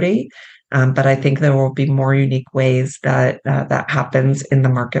celebrity. But I think there will be more unique ways that that happens in the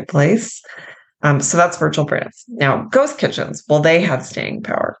marketplace. So that's virtual brands. Now, ghost kitchens, will they have staying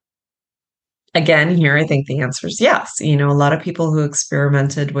power? Again, here, I think the answer is yes. A lot of people who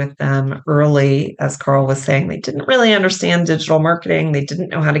experimented with them early, as Carl was saying, they didn't really understand digital marketing. They didn't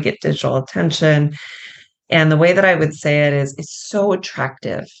know how to get digital attention. And the way that I would say it is, it's so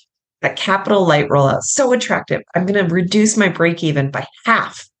attractive. That capital light rollout, so attractive. I'm going to reduce my break even by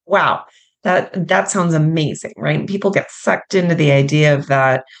half. Wow. That sounds amazing, right? And people get sucked into the idea of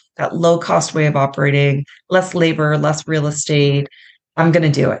that low cost way of operating, less labor, less real estate. I'm going to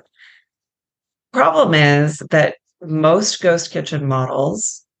do it. Problem is that most ghost kitchen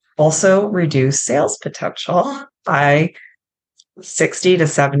models also reduce sales potential by 60 to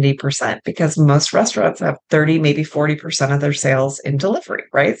 70%, because most restaurants have 30, maybe 40% of their sales in delivery,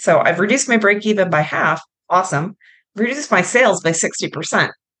 right? So I've reduced my break even by half. Awesome. Reduced my sales by 60%.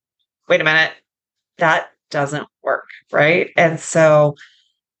 Wait a minute. That doesn't work, right? And so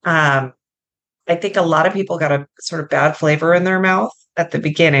I think a lot of people got a sort of bad flavor in their mouth at the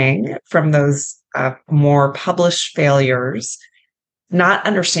beginning from those more published failures, not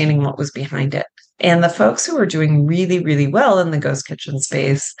understanding what was behind it. And the folks who are doing really, really well in the ghost kitchen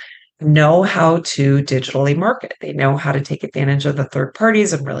space know how to digitally market. They know how to take advantage of the third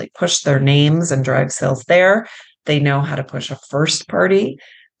parties and really push their names and drive sales there. They know how to push a first party.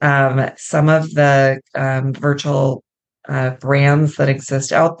 Some of the virtual brands that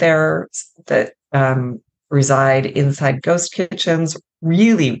exist out there that reside inside ghost kitchens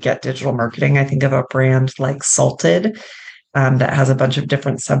really get digital marketing. I think of a brand like Salted, that has a bunch of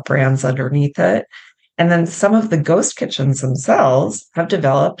different sub-brands underneath it. And then some of the ghost kitchens themselves have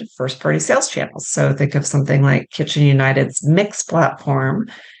developed first-party sales channels. So think of something like Kitchen United's Mix platform,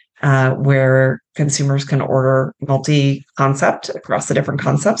 where consumers can order multi-concept across the different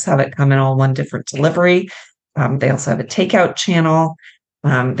concepts, have it come in all one different delivery. They also have a takeout channel.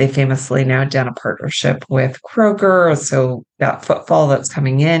 They famously now done a partnership with Kroger. So that footfall that's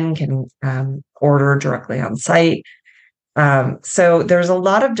coming in can order directly on site. So there's a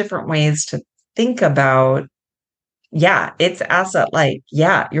lot of different ways to think about, it's asset light.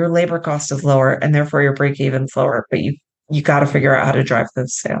 Yeah, your labor cost is lower and therefore your break even's lower, but you got to figure out how to drive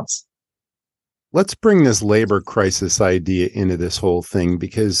those sales. Let's bring this labor crisis idea into this whole thing,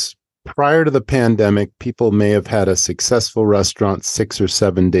 because prior to the pandemic, people may have had a successful restaurant 6 or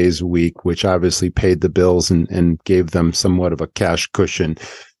 7 days a week, which obviously paid the bills and gave them somewhat of a cash cushion.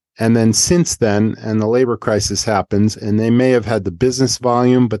 And then since then, and the labor crisis happens, and they may have had the business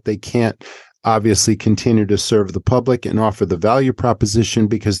volume, but they can't obviously continue to serve the public and offer the value proposition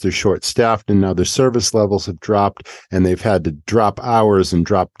because they're short-staffed and now their service levels have dropped and they've had to drop hours and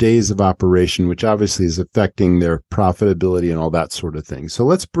drop days of operation, which obviously is affecting their profitability and all that sort of thing. So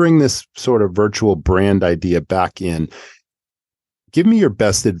let's bring this sort of virtual brand idea back in. Give me your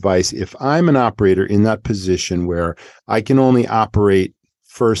best advice if I'm an operator in that position where I can only operate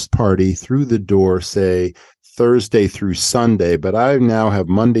first party through the door, say Thursday through Sunday, but I now have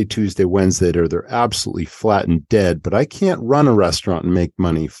Monday, Tuesday, Wednesday, or they're absolutely flat and dead, but I can't run a restaurant and make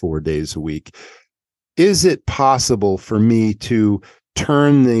money 4 days a week. Is it possible for me to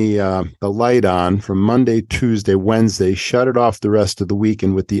turn the light on from Monday, Tuesday, Wednesday, shut it off the rest of the week,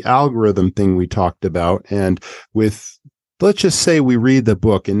 and with the algorithm thing we talked about, and with, let's just say we read the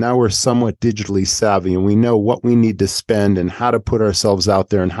book and now we're somewhat digitally savvy and we know what we need to spend and how to put ourselves out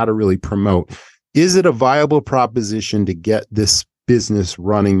there and how to really promote. Is it a viable proposition to get this business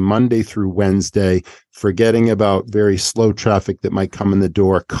running Monday through Wednesday, forgetting about very slow traffic that might come in the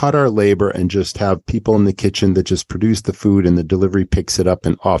door, cut our labor, and just have people in the kitchen that just produce the food and the delivery picks it up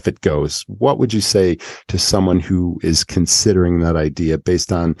and off it goes? What would you say to someone who is considering that idea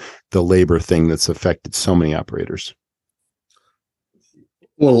based on the labor thing that's affected so many operators?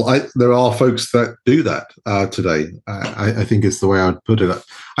 Well, there are folks that do that today. I think is the way I'd put it.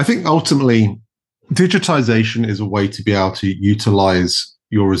 I think ultimately, digitization is a way to be able to utilize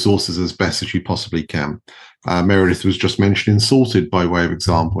your resources as best as you possibly can. Meredith was just mentioning Sorted by way of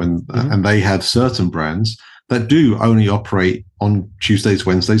example, and they have certain brands that do only operate on Tuesdays,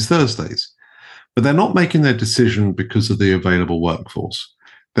 Wednesdays, Thursdays. But they're not making their decision because of the available workforce.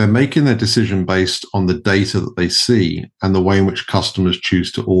 They're making their decision based on the data that they see and the way in which customers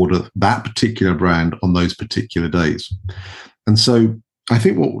choose to order that particular brand on those particular days. And so I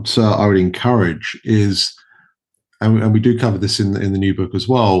think what I would encourage is, and we do cover this in the new book as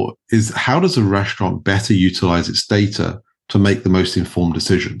well, is how does a restaurant better utilize its data to make the most informed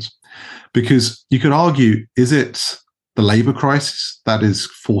decisions? Because you could argue, is it the labor crisis that is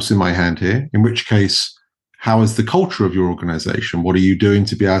forcing my hand here? In which case, how is the culture of your organization? What are you doing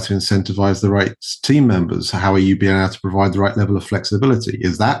to be able to incentivize the right team members? How are you being able to provide the right level of flexibility?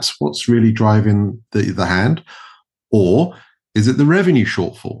 Is that what's really driving the hand? Or is it the revenue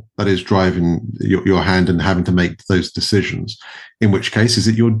shortfall that is driving your hand and having to make those decisions? In which case, is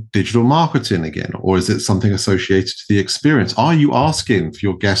it your digital marketing again? Or is it something associated to the experience? Are you asking for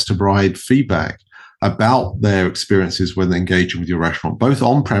your guests to provide feedback about their experiences when engaging with your restaurant, both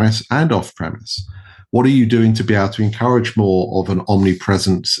on-premise and off-premise? What are you doing to be able to encourage more of an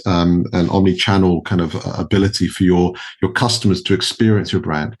omnipresent and omni-channel kind of ability for your customers to experience your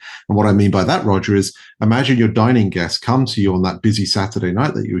brand? And what I mean by that, Roger, is imagine your dining guests come to you on that busy Saturday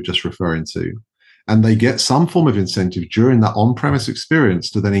night that you were just referring to, And they get some form of incentive during that on-premise experience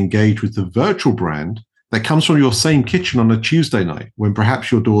to then engage with the virtual brand that comes from your same kitchen on a Tuesday night when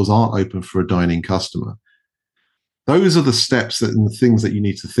perhaps your doors aren't open for a dining customer. Those are the steps and the things that you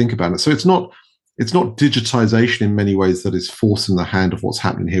need to think about. So it's not digitization in many ways that is forcing the hand of what's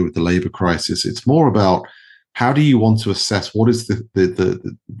happening here with the labor crisis. It's more about how do you want to assess what is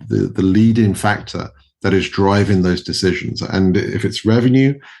the lead-in factor that is driving those decisions. And if it's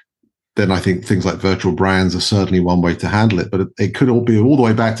revenue, then I think things like virtual brands are certainly one way to handle it. But it could all be all the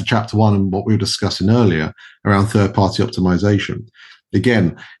way back to chapter 1 and what we were discussing earlier around third-party optimization.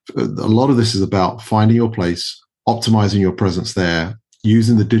 Again, a lot of this is about finding your place, optimizing your presence there,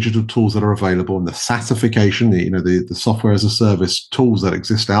 using the digital tools that are available and the SaaSification, the software as a service tools that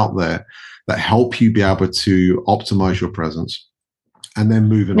exist out there that help you be able to optimize your presence, and then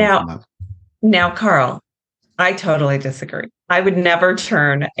moving on from that. Now, Carl, I totally disagree. I would never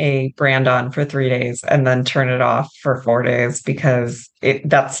turn a brand on for 3 days and then turn it off for 4 days because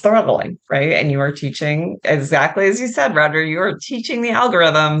that's throttling, right? And you are teaching, exactly as you said, Roger, you are teaching the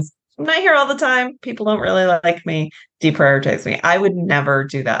algorithms. I'm not here all the time. People don't really like me. Deprioritize me. I would never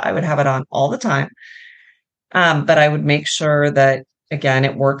do that. I would have it on all the time. But I would make sure that, again,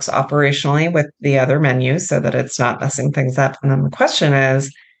 it works operationally with the other menus so that it's not messing things up. And then the question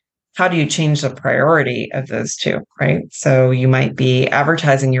is, how do you change the priority of those two, right? So you might be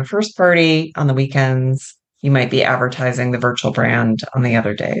advertising your first party on the weekends. You might be advertising the virtual brand on the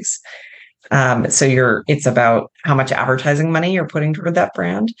other days. So it's about how much advertising money you're putting toward that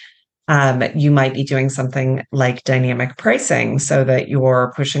brand. You might be doing something like dynamic pricing so that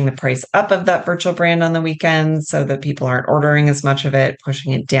you're pushing the price up of that virtual brand on the weekends so that people aren't ordering as much of it,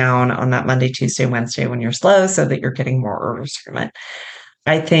 pushing it down on that Monday, Tuesday, Wednesday when you're slow so that you're getting more orders from it.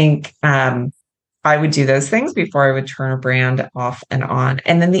 I think I would do those things before I would turn a brand off and on.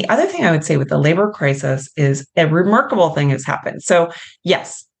 And then the other thing I would say with the labor crisis is a remarkable thing has happened. So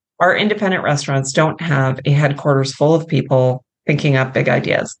yes, our independent restaurants don't have a headquarters full of people thinking up big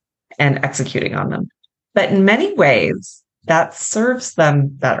ideas and executing on them. But in many ways, that serves them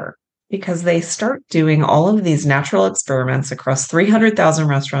better because they start doing all of these natural experiments across 300,000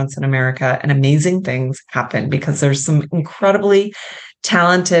 restaurants in America, and amazing things happen because there's some incredibly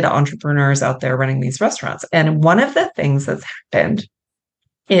talented entrepreneurs out there running these restaurants. And one of the things that's happened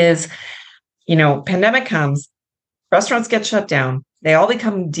is, pandemic comes, restaurants get shut down. They all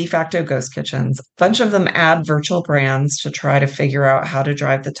become de facto ghost kitchens. A bunch of them add virtual brands to try to figure out how to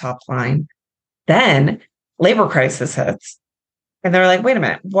drive the top line. Then labor crisis hits. And they're like, wait a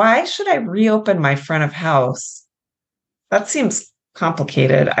minute, why should I reopen my front of house? That seems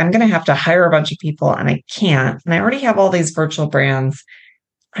complicated. I'm going to have to hire a bunch of people and I can't. And I already have all these virtual brands.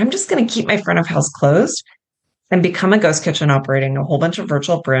 I'm just going to keep my front of house closed and become a ghost kitchen operating a whole bunch of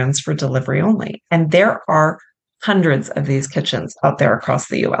virtual brands for delivery only. And there are hundreds of these kitchens out there across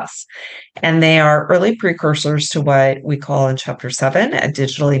the US. And they are early precursors to what we call in Chapter 7 a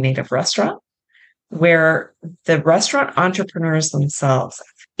digitally native restaurant, where the restaurant entrepreneurs themselves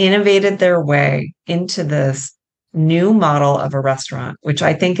innovated their way into this new model of a restaurant, which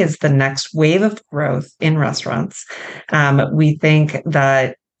I think is the next wave of growth in restaurants. We think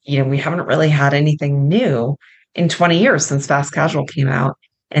that, we haven't really had anything new in 20 years since fast casual came out.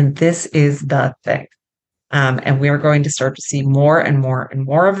 And this is the thing. And we are going to start to see more and more and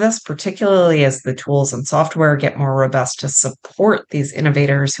more of this, particularly as the tools and software get more robust to support these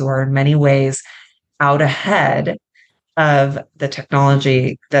innovators who are in many ways out ahead of the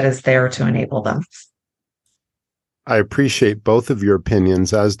technology that is there to enable them. I appreciate both of your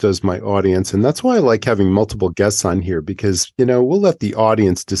opinions, as does my audience. And that's why I like having multiple guests on here, because, we'll let the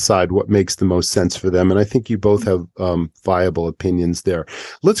audience decide what makes the most sense for them. And I think you both have viable opinions there.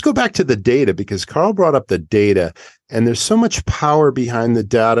 Let's go back to the data, because Carl brought up the data, and there's so much power behind the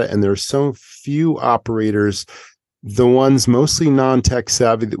data, and there are so few operators, the ones mostly non-tech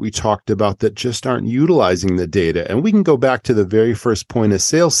savvy that we talked about, that just aren't utilizing the data. And we can go back to the very first point of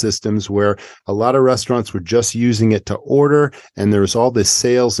sale systems, where a lot of restaurants were just using it to order, and there was all this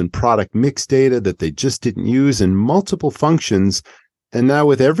sales and product mix data that they just didn't use in multiple functions. And now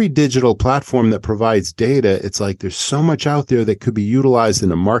with every digital platform that provides data, it's like there's so much out there that could be utilized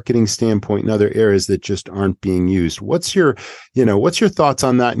in a marketing standpoint in other areas that just aren't being used. What's your thoughts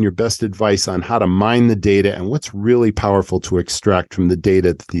on that, and your best advice on how to mine the data and what's really powerful to extract from the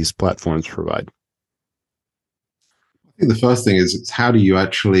data that these platforms provide? I think the first thing is, it's how do you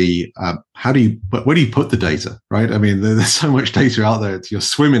actually, where do you put the data, right? I mean, there's so much data out there. You're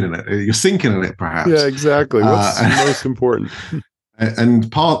swimming in it, you're sinking in it, perhaps. Yeah, exactly. What's most important?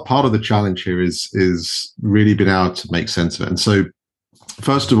 And part of the challenge here is really being able to make sense of it. And so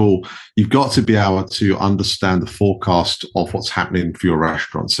First of all, you've got to be able to understand the forecast of what's happening for your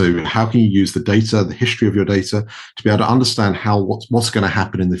restaurant. So how can you use the data, the history of your data, to be able to understand what's going to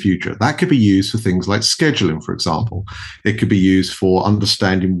happen in the future? That could be used for things like scheduling, for example. It could be used for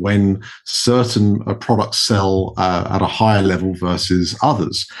understanding when certain products sell at a higher level versus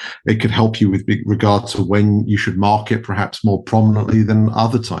others. It could help you with regard to when you should market perhaps more prominently than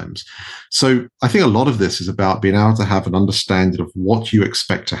other times. So I think a lot of this is about being able to have an understanding of what you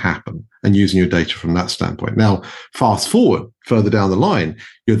expect to happen and using your data from that standpoint. Now, fast forward further down the line,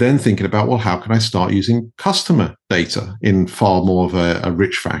 you're then thinking about, well, how can I start using customer data in far more of a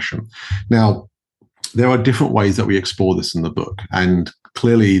rich fashion? Now, there are different ways that we explore this in the book. And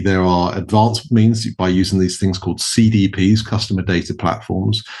clearly there are advanced means by using these things called CDPs, customer data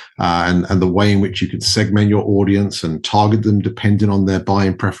platforms, and the way in which you can segment your audience and target them depending on their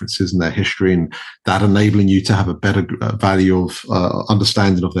buying preferences and their history, and that enabling you to have a better value of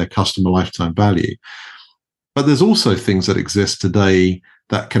understanding of their customer lifetime value. But there's also things that exist today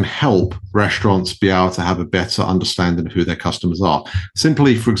that can help restaurants be able to have a better understanding of who their customers are.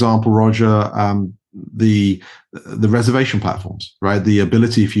 Simply, for example, Roger, the reservation platforms, right? The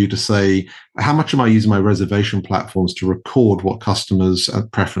ability for you to say, how much am I using my reservation platforms to record what customers'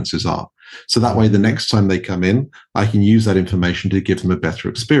 preferences are? So that way, the next time they come in, I can use that information to give them a better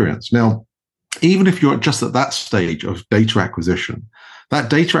experience. Now, even if you're just at that stage of data acquisition, that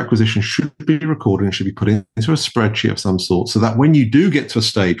data acquisition should be recorded and should be put into a spreadsheet of some sort, so that when you do get to a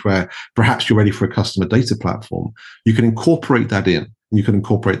stage where perhaps you're ready for a customer data platform, you can incorporate that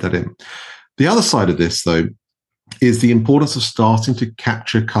in. The other side of this, though, is the importance of starting to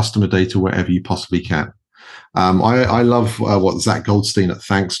capture customer data wherever you possibly can. I love what Zach Goldstein at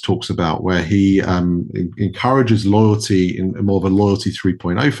Thanks talks about, where he encourages loyalty in more of a loyalty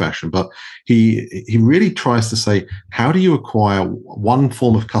 3.0 fashion. But he really tries to say, how do you acquire one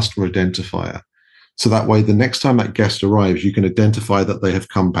form of customer identifier? So that way, the next time that guest arrives, you can identify that they have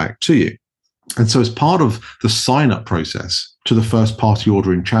come back to you. And so as part of the sign-up process to the first-party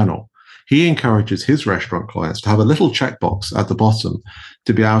ordering channel, he encourages his restaurant clients to have a little checkbox at the bottom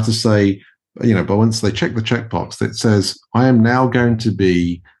to be able to say, but once they check the checkbox that says, I am now going to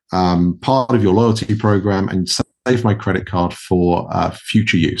be part of your loyalty program and save my credit card for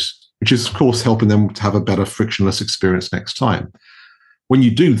future use, which is, of course, helping them to have a better frictionless experience next time. When you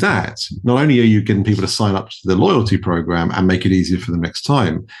do that, not only are you getting people to sign up to the loyalty program and make it easier for them next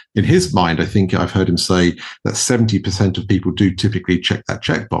time, in his mind, I think I've heard him say that 70% of people do typically check that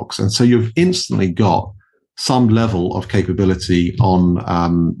checkbox. And so you've instantly got some level of capability on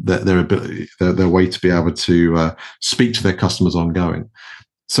their ability, their way to be able to speak to their customers ongoing.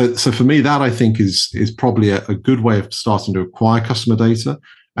 So for me, that I think is probably a good way of starting to acquire customer data.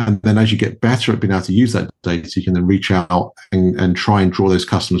 And then as you get better at being able to use that data, you can then reach out and try and draw those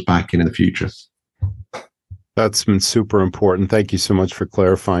customers back in the future. That's been super important. Thank you so much for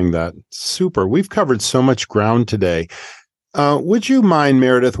clarifying that. Super. We've covered so much ground today. Would you mind,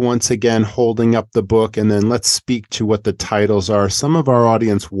 Meredith, once again holding up the book, and then let's speak to what the titles are. Some of our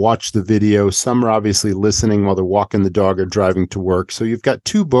audience watch the video. Some are obviously listening while they're walking the dog or driving to work. So you've got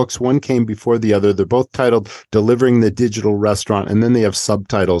two books. One came before the other. They're both titled Delivering the Digital Restaurant, and then they have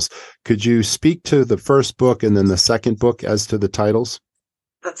subtitles. Could you speak to the first book and then the second book as to the titles?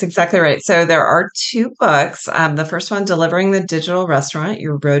 That's exactly right. So there are two books. The first one, Delivering the Digital Restaurant,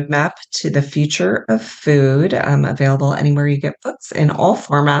 Your Roadmap to the Future of Food, available anywhere you get books in all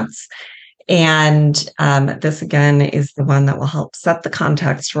formats. And this, again, is the one that will help set the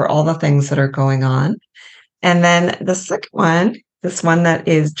context for all the things that are going on. And then the second one, this one that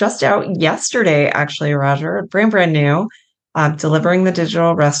is just out yesterday, actually, Roger, brand new, Delivering the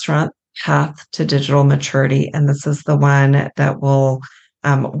Digital Restaurant, Path to Digital Maturity. And this is the one that will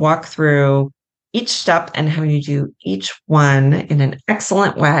walk through each step and how you do each one in an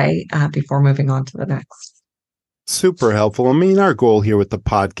excellent way before moving on to the next. Super helpful. I mean, our goal here with the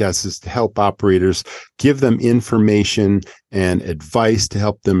podcast is to help operators, give them information and advice to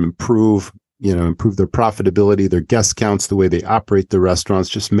help them improve their profitability, their guest counts, the way they operate the restaurants,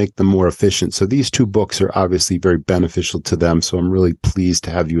 just make them more efficient. So these two books are obviously very beneficial to them. So I'm really pleased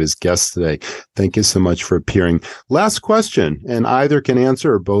to have you as guests today. Thank you so much for appearing. Last question, and either can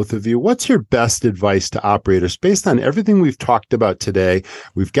answer or both of you. What's your best advice to operators based on everything we've talked about today?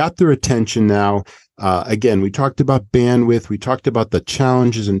 We've got their attention now. Again, we talked about bandwidth. We talked about the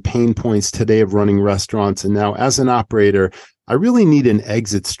challenges and pain points today of running restaurants. And now as an operator, I really need an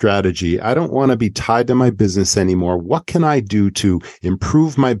exit strategy. I don't want to be tied to my business anymore. What can I do to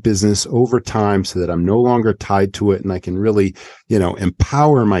improve my business over time so that I'm no longer tied to it and I can really,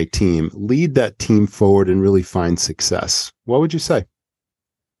 empower my team, lead that team forward and really find success? What would you say?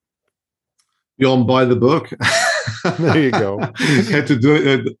 beyond buy the book. There you go. Head to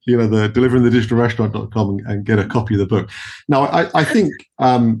the deliveringthedigitalrestaurant.com and get a copy of the book. Now, I think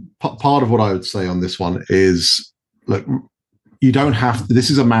part of what I would say on this one is, look, you don't have to,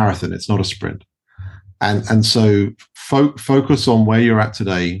 this is a marathon, it's not a sprint. And so focus on where you're at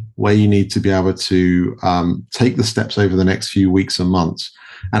today, where you need to be able to take the steps over the next few weeks and months,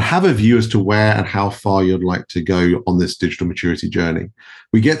 and have a view as to where and how far you'd like to go on this digital maturity journey.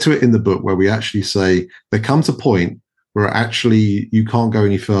 We get to it in the book where we actually say there comes a point where actually you can't go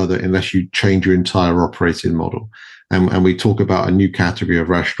any further unless you change your entire operating model. And we talk about a new category of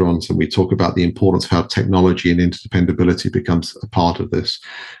restaurants, and we talk about the importance of how technology and interdependability becomes a part of this.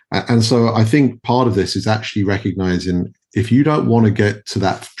 And so I think part of this is actually recognizing if you don't want to get to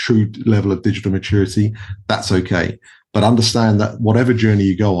that true level of digital maturity, that's okay. But understand that whatever journey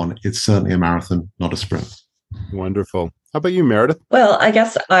you go on, it's certainly a marathon, not a sprint. Wonderful. How about you, Meredith? Well, I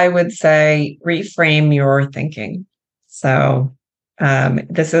guess I would say reframe your thinking. So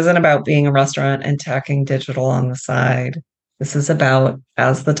this isn't about being a restaurant and tacking digital on the side. This is about,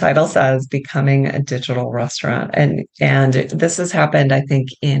 as the title says, becoming a digital restaurant. And this has happened, I think,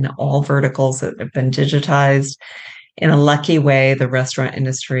 in all verticals that have been digitized. In a lucky way, the restaurant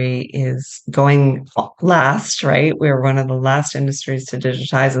industry is going last, right? We're one of the last industries to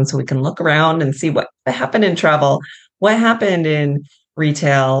digitize. And so we can look around and see what happened in travel, what happened in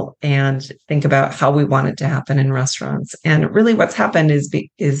retail, and think about how we want it to happen in restaurants. And really what's happened is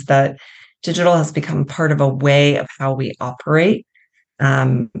that digital has become part of a way of how we operate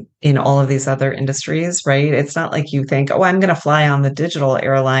in all of these other industries, right? It's not like you think, oh, I'm going to fly on the digital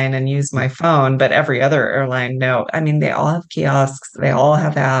airline and use my phone, but every other airline, no. I mean, they all have kiosks, they all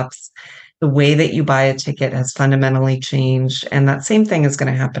have apps. The way that you buy a ticket has fundamentally changed. And that same thing is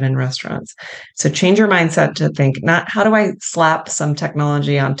going to happen in restaurants. So change your mindset to think not how do I slap some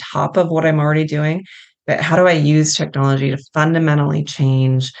technology on top of what I'm already doing, but how do I use technology to fundamentally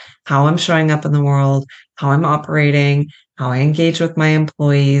change how I'm showing up in the world, how I'm operating, how I engage with my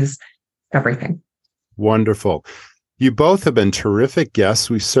employees, everything. Wonderful. You both have been terrific guests.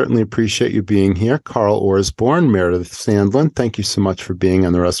 We certainly appreciate you being here. Carl Orsbourn, Meredith Sandland, thank you so much for being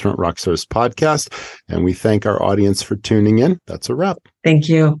on the Restaurant Rockstars podcast. And we thank our audience for tuning in. That's a wrap. Thank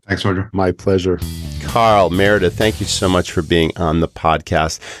you. Thanks, Roger. My pleasure. Carl, Meredith, thank you so much for being on the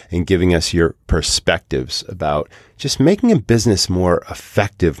podcast and giving us your perspectives about just making a business more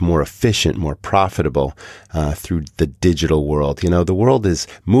effective, more efficient, more profitable through the digital world. You know, the world is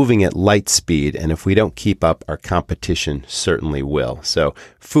moving at light speed, and if we don't keep up, our competition certainly will. So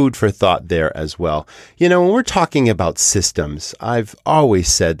food for thought there as well. You know, when we're talking about systems, I've always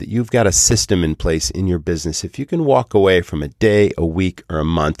said that you've got a system in place in your business. If you can walk away from a day, a week, or a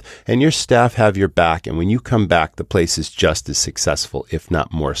month, and your staff have your back, and when you come back, the place is just as successful, if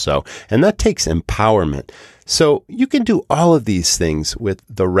not more so. And that takes empowerment. So you can do all of these things with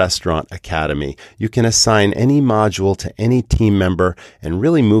the Restaurant Academy. You can assign any module to any team member and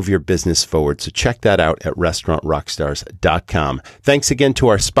really move your business forward. So check that out at restaurantrockstars.com. Thanks again to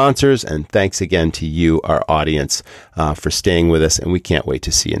our sponsors, and thanks again to you, our audience, for staying with us. And we can't wait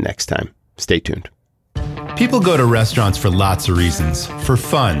to see you next time. Stay tuned. People go to restaurants for lots of reasons. For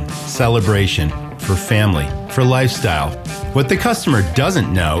fun, celebration, for family, for lifestyle. What the customer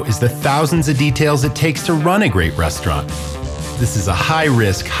doesn't know is the thousands of details it takes to run a great restaurant. This is a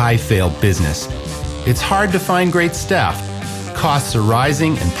high-risk, high-fail business. It's hard to find great staff. Costs are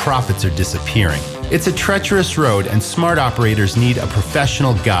rising and profits are disappearing. It's a treacherous road, and smart operators need a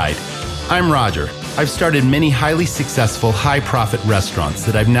professional guide. I'm Roger. I've started many highly successful, high-profit restaurants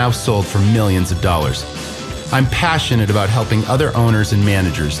that I've now sold for millions of dollars. I'm passionate about helping other owners and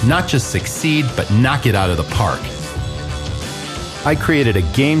managers not just succeed, but knock it out of the park. I created a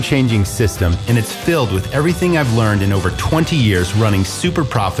game-changing system, and it's filled with everything I've learned in over 20 years running super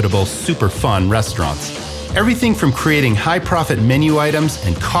profitable, super fun restaurants. Everything from creating high-profit menu items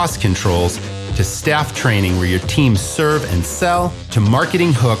and cost controls to staff training where your teams serve and sell, to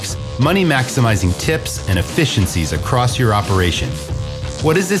marketing hooks, money-maximizing tips, and efficiencies across your operation.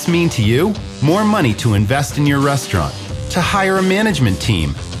 What does this mean to you? More money to invest in your restaurant, to hire a management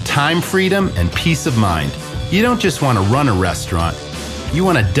team, time freedom, and peace of mind. You don't just want to run a restaurant. You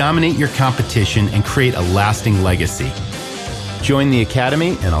want to dominate your competition and create a lasting legacy. Join the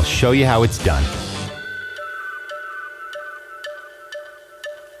Academy, and I'll show you how it's done.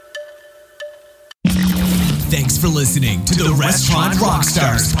 Thanks for listening to the Restaurant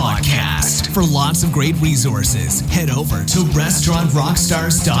Rockstars podcast. For lots of great resources, head over to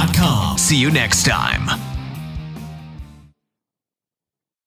restaurantrockstars.com. See you next time.